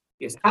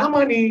 Ya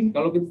sama nih,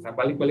 kalau kita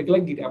balik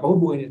lagi, apa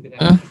hubungannya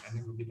dengan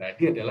yang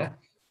tadi adalah,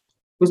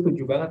 gue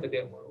setuju banget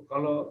tadi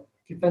kalau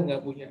kita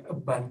nggak punya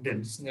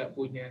abundance, nggak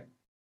punya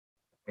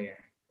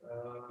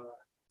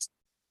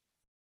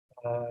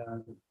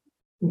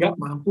nggak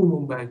mampu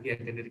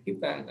membahagiakan diri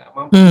kita, nggak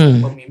mampu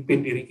memimpin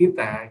diri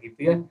kita gitu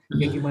ya,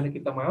 ya gimana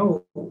kita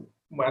mau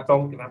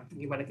atau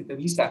gimana kita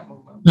bisa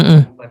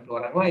membantu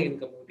orang lain,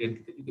 kemudian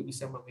kita juga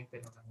bisa memimpin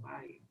orang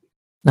lain.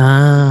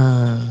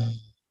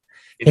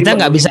 Jadi kita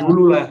nggak bisa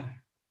dulu lah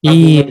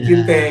tabungan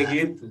kita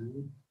gitu.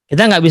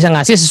 Kita nggak bisa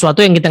ngasih sesuatu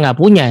yang kita nggak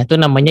punya, itu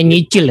namanya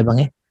nyicil ya Bang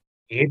ya.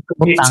 Itu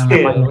utang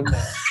namanya.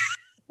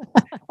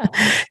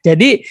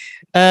 Jadi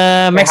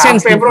make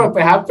sense bro,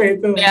 PHP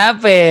itu.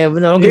 PHP,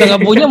 benar. Kita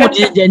nggak punya mau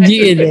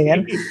dijanjiin ya kan.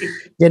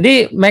 Jadi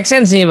make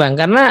sense nih Bang,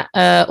 karena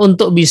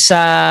untuk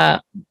bisa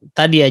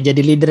tadi ya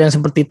jadi leader yang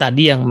seperti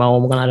tadi yang mau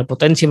mengenal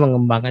potensi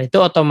mengembangkan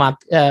itu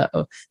otomatis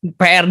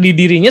PR di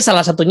dirinya salah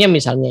satunya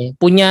misalnya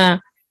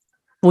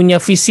punya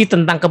visi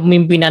tentang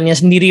kepemimpinannya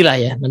sendiri lah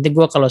ya. Nanti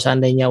gue kalau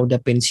seandainya udah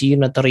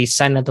pensiun atau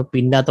resign atau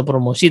pindah atau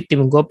promosi,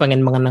 tim gue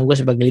pengen mengenang gue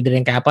sebagai leader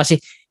yang kayak apa sih.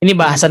 Ini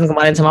bahasan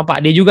kemarin sama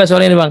Pak D juga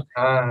soalnya nih Bang.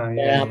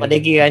 Pak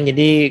Deki kan.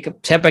 Jadi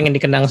saya pengen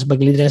dikenang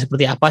sebagai leader yang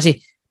seperti apa sih.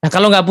 Nah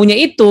kalau nggak punya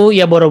itu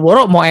ya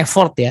boro-boro mau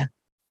effort ya.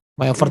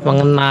 Mau effort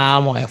mengenal,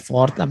 mau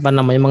effort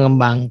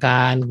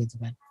mengembangkan gitu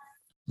kan.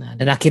 Nah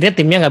dan akhirnya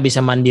timnya nggak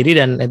bisa mandiri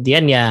dan at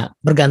the end ya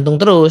bergantung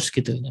terus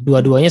gitu.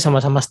 Dua-duanya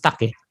sama-sama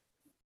stuck ya.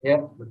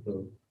 Ya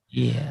betul.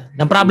 Iya.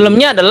 Dan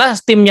problemnya adalah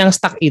tim yang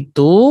stuck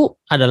itu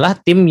adalah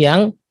tim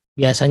yang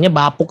biasanya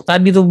bapuk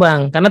tadi tuh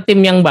Bang. Karena tim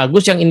yang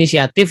bagus, yang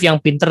inisiatif, yang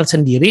pinter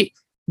sendiri,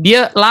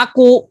 dia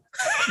laku.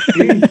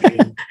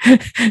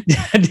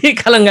 Jadi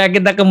kalau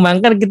nggak kita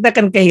kembangkan, kita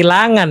akan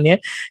kehilangan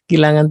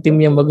tim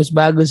yang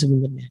bagus-bagus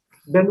sebenarnya.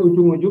 Dan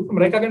ujung-ujung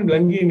mereka kan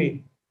bilang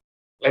gini,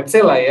 let's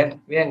say lah ya,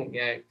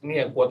 ini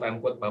yang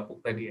quote-unquote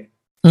bapuk tadi ya.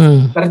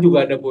 Ntar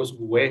juga ada bos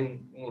gue yang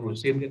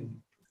ngurusin kan.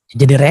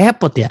 Jadi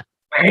repot ya.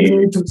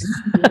 Itu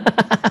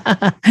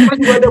kan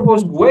juga ada bos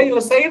gue yang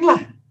lesain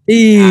lah.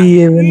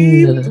 Iya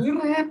benar. Itu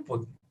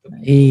repot.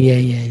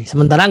 Iya.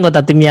 Sementara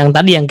anggota tim yang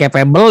tadi yang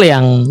capable,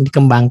 yang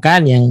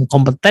dikembangkan, yang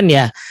kompeten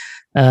ya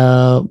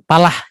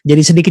malah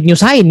jadi sedikit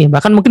nyusahin nih.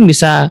 Bahkan mungkin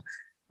bisa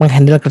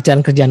menghandle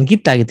kerjaan-kerjaan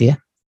kita gitu ya.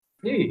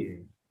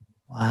 Iya.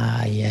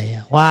 Wah,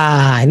 iya.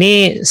 Wah,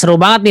 ini seru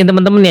banget nih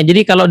teman-teman ya.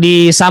 Jadi kalau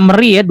di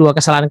summary ya, 2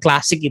 kesalahan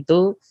klasik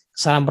itu,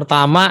 kesalahan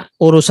pertama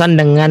urusan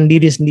dengan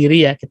diri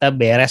sendiri ya. Kita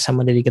beres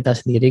sama diri kita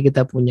sendiri,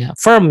 kita punya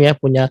firm ya,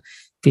 punya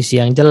visi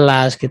yang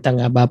jelas, kita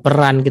nggak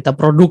baperan, kita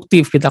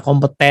produktif, kita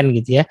kompeten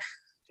gitu ya.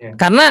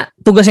 Karena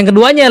tugas yang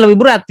keduanya lebih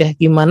berat ya,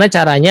 gimana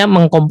caranya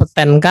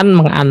mengkompetenkan,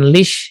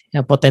 mengunleash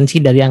ya, potensi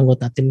dari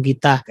anggota tim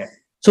kita.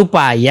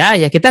 Supaya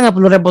ya kita nggak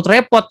perlu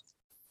repot-repot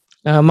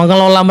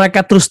mengelola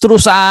mereka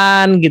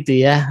terus-terusan gitu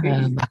ya.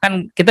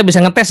 Bahkan kita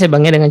bisa ngetes ya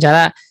Bang ya, dengan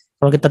cara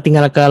kalau kita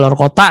tinggal ke luar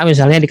kota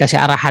misalnya, dikasih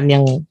arahan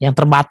yang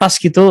terbatas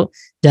gitu,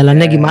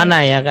 jalannya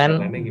gimana ya kan.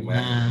 Jalannya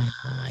gimana.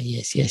 Nah,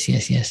 yes.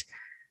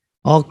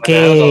 Oke.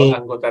 Padahal kalau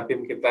anggota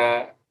tim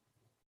kita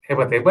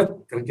hebat-hebat,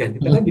 kerjaan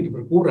kita kan jadi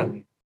berkurang.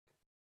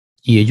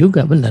 Iya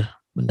juga, benar.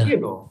 Iya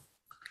dong.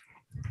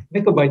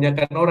 Ini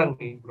kebanyakan orang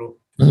nih bro,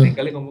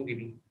 kali ngomong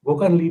gini, gue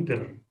kan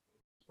leader,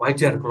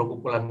 wajar kalau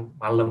gue pulang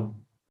malam.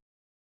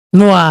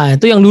 Wah,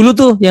 itu yang dulu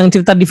tuh, yang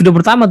cerita di video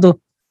pertama tuh.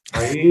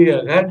 Oh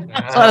iya kan.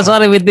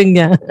 Sore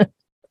meetingnya.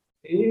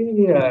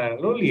 Iya,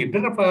 lo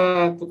leader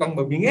apa tukang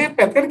babi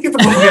ngepet kan, kita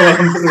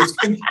malam terus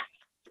kan.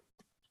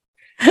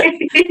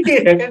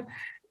 Iya kan.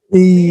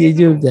 Iya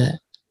juga.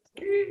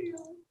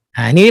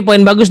 Nah, ini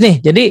poin bagus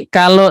nih. Jadi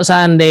kalau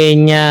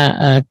seandainya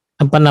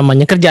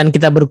kerjaan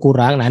kita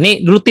berkurang. Nah, ini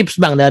dulu tips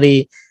Bang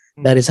dari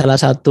salah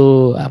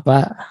satu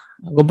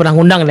gue pernah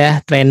ngundang ya,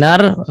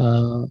 trainer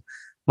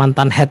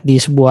mantan head di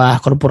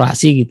sebuah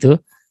korporasi gitu.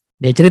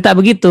 Dia cerita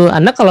begitu.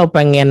 Anda kalau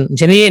pengen,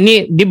 misalnya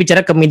ini dia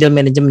bicara ke middle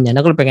manajemennya.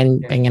 Anda kalau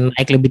pengen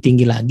naik lebih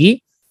tinggi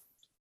lagi,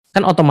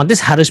 kan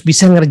otomatis harus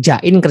bisa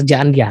ngerjain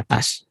kerjaan di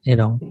atas, ya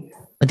dong.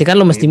 Berarti kan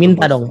lo mesti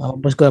minta dong,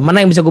 bos gue, mana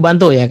yang bisa gue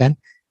bantu ya kan?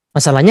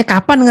 Masalahnya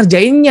kapan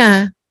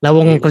ngerjainnya?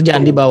 Lawang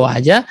kerjaan di bawah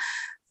aja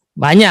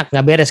banyak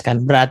nggak beres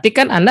kan? Berarti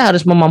kan Anda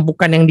harus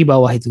memampukan yang di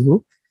bawah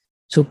itu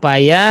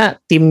supaya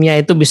timnya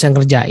itu bisa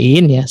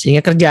ngerjain ya,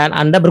 sehingga kerjaan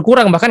Anda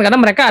berkurang. Bahkan karena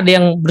mereka ada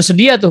yang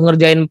bersedia tuh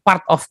ngerjain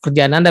part of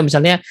kerjaan Anda.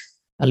 Misalnya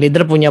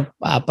leader punya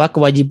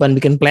kewajiban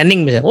bikin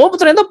planning misalnya. Oh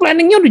ternyata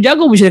planningnya udah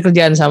jago, bisa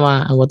kerjaan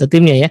sama anggota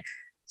timnya ya.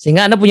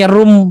 Sehingga Anda punya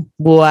room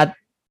buat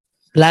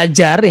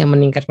belajar yang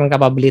meningkatkan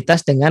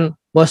kapabilitas dengan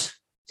bos.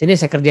 Sini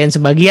saya kerjain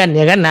sebagian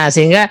ya kan. Nah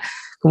sehingga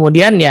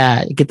kemudian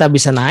ya kita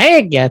bisa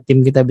naik ya,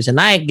 tim kita bisa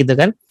naik gitu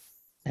kan.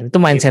 Dan itu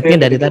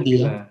mindsetnya dari tadi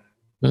ya.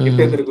 Itu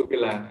yang tadi gue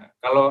bilang.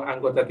 Kalau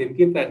anggota tim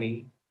kita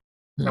nih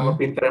sama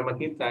pinter sama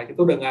kita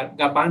udah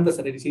nggak pantas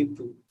ada di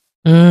situ.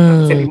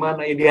 Pantasnya di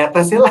mana ya, di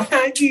atasnya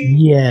lagi.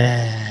 Iya.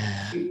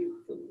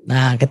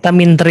 Nah kita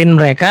minterin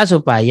mereka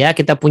supaya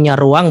kita punya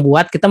ruang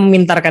buat kita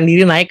memintarkan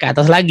diri naik ke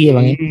atas lagi ya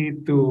Bang.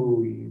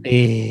 Itu.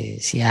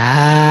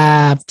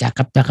 Siap,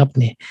 cakep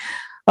nih.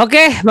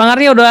 Oke, Bang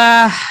Arya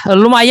udah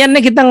lumayan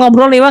nih kita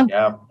ngobrol nih Bang.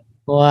 Yep.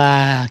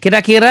 Wah,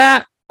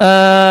 kira-kira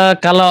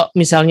kalau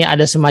misalnya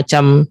ada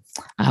semacam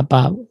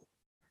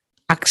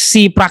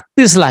aksi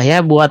praktis lah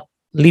ya buat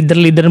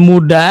leader-leader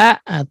muda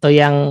atau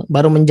yang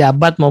baru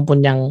menjabat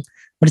maupun yang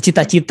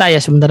bercita-cita ya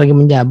sebentar lagi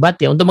menjabat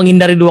ya, untuk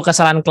menghindari 2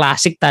 kesalahan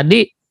klasik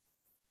tadi,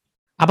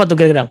 apa tuh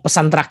kira-kira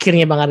pesan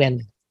terakhirnya Bang Aryan?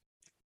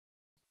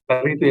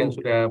 Tadi itu yang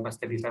sudah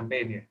pasti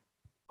disampaikan ya.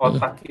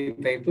 Otak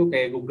kita itu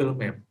kayak Google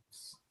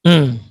Maps.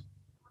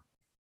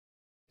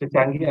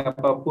 Secanggih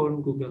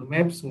apapun Google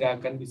Maps nggak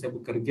akan bisa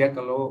bekerja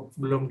kalau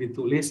belum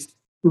ditulis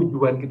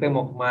tujuan kita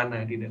mau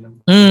kemana di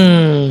dalam.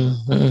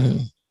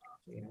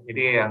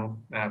 Jadi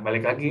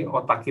balik lagi,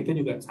 otak kita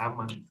juga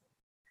sama.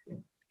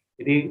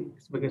 Jadi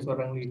sebagai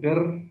seorang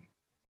leader,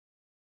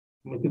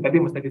 mesti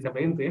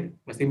disampaikan tuh ya,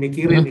 mesti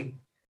mikirin nih.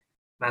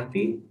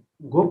 Nanti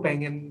gue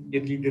pengen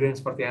jadi leader yang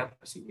seperti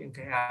apa sih, yang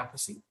kayak apa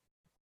sih?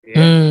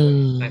 Ya.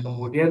 Nah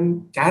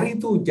kemudian cari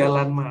tuh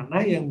jalan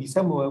mana yang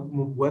bisa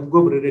membuat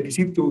gue berada di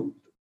situ.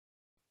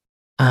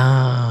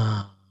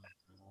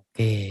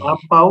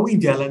 Lampaui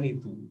jalan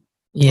itu.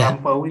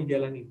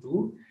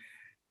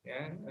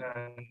 Ya,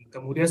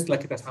 kemudian setelah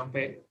kita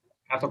sampai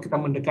atau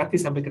kita mendekati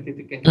sampai ke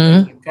titik yang kita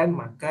inginkan,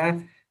 maka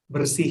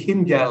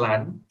bersihin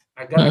jalan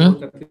agar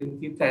anggota tim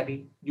kita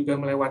nih juga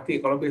melewati.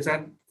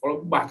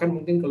 Bahkan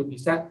mungkin kalau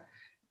bisa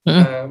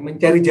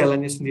mencari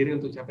jalannya sendiri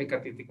untuk sampai ke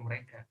titik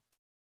mereka.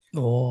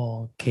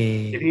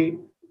 Jadi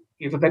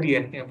itu tadi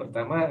ya, yang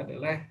pertama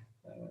adalah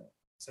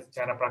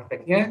secara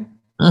prakteknya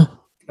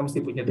kita mesti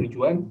punya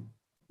tujuan.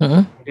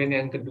 Kemudian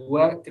yang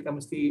kedua kita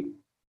mesti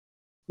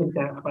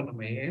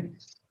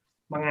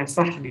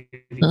mengasah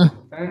diri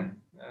kita,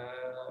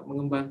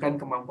 mengembangkan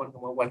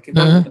kemampuan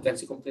kita,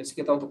 kompetensi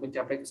kita untuk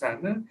mencapai ke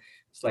sana.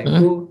 Setelah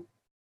itu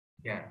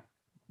ya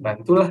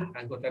bantulah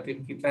anggota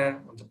tim kita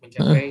untuk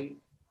mencapai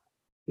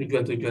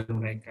tujuan-tujuan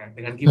mereka.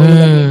 Dengan gimana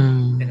tadi?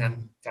 Dengan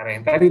cara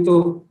yang tadi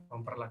tuh,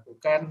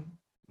 memperlakukan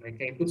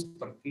mereka itu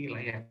seperti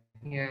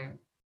layaknya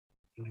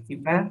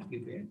kita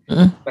gitu ya.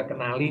 Kita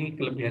kenali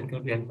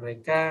kelebihan-kelebihan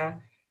mereka.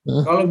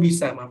 Kalau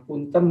bisa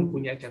punten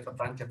punya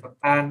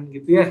catatan-catatan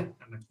gitu ya,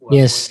 anak buah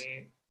ini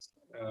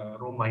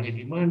lemahnya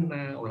di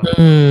mana, olahraga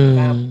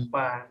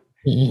kapan.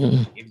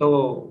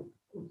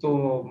 Itu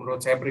menurut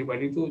saya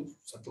pribadi itu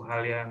satu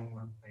hal yang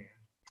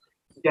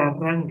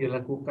jarang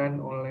dilakukan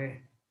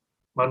oleh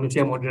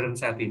manusia modern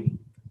saat ini.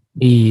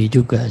 Iya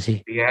juga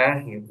sih. Ya,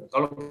 gitu.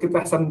 Kalau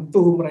kita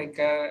sentuh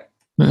mereka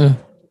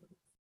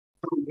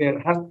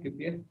berhak gitu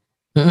ya,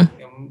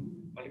 yang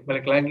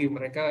balik lagi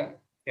mereka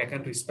ya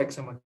akan respect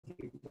sama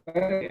kita,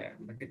 ya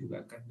mereka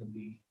juga akan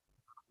lebih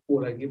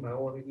lagi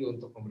mau lagi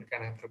untuk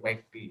memberikan yang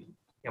terbaik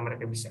yang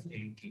mereka bisa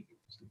miliki.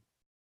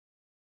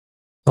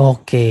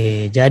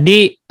 Oke,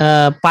 jadi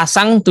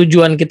pasang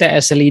tujuan kita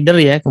as a leader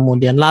ya,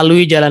 kemudian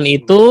lalui jalan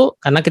itu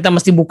karena kita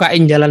mesti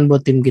bukain jalan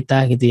buat tim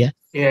kita gitu ya.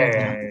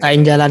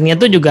 Bukain jalannya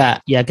tuh juga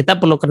ya kita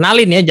perlu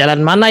kenalin ya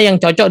jalan mana yang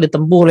cocok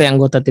ditempuh oleh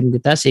anggota tim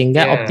kita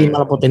sehingga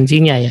optimal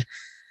potensinya ya.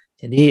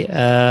 Jadi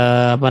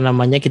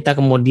kita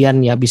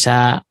kemudian ya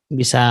bisa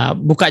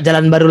buka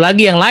jalan baru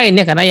lagi yang lain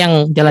ya karena yang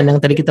jalan yang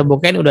tadi kita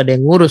bukain udah ada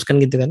yang ngurus kan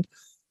gitu kan.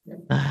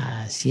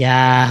 Nah,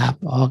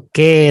 siap.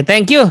 Oke,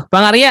 thank you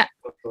Bang Arya.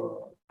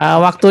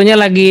 Waktunya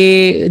lagi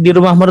di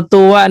rumah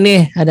mertua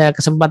nih, ada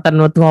kesempatan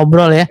buat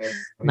ngobrol ya.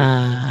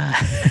 Nah,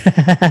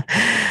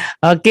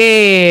 oke,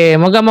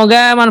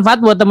 moga-moga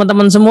manfaat buat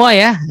teman-teman semua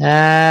ya.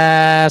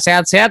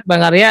 Sehat-sehat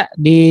Bang Arya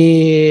di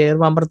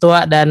rumah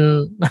mertua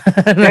dan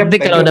nanti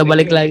kalau udah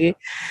balik lagi.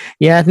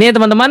 Ya, nih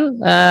teman-teman,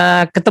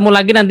 ketemu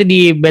lagi nanti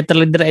di Better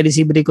Leader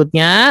edisi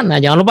berikutnya. Nah,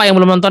 jangan lupa yang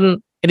belum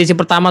nonton edisi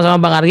pertama sama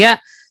Bang Arya,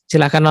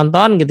 silahkan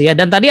nonton gitu ya.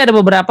 Dan tadi ada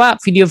beberapa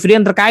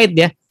video-video yang terkait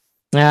ya.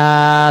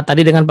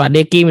 Tadi dengan Pak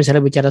Deki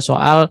misalnya bicara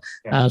soal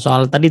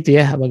tadi itu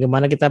ya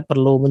bagaimana kita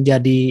perlu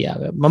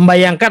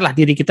membayangkan lah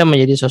diri kita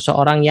menjadi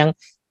seseorang yang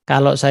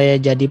kalau saya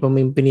jadi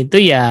pemimpin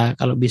itu ya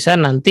kalau bisa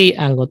nanti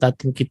anggota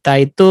tim kita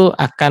itu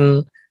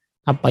akan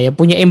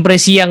punya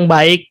impresi yang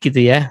baik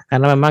gitu ya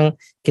karena memang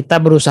kita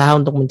berusaha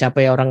untuk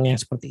mencapai orang yang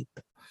seperti itu.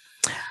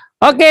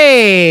 Oke,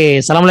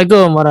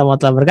 assalamualaikum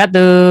warahmatullahi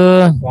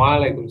wabarakatuh.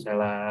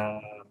 Waalaikumsalam.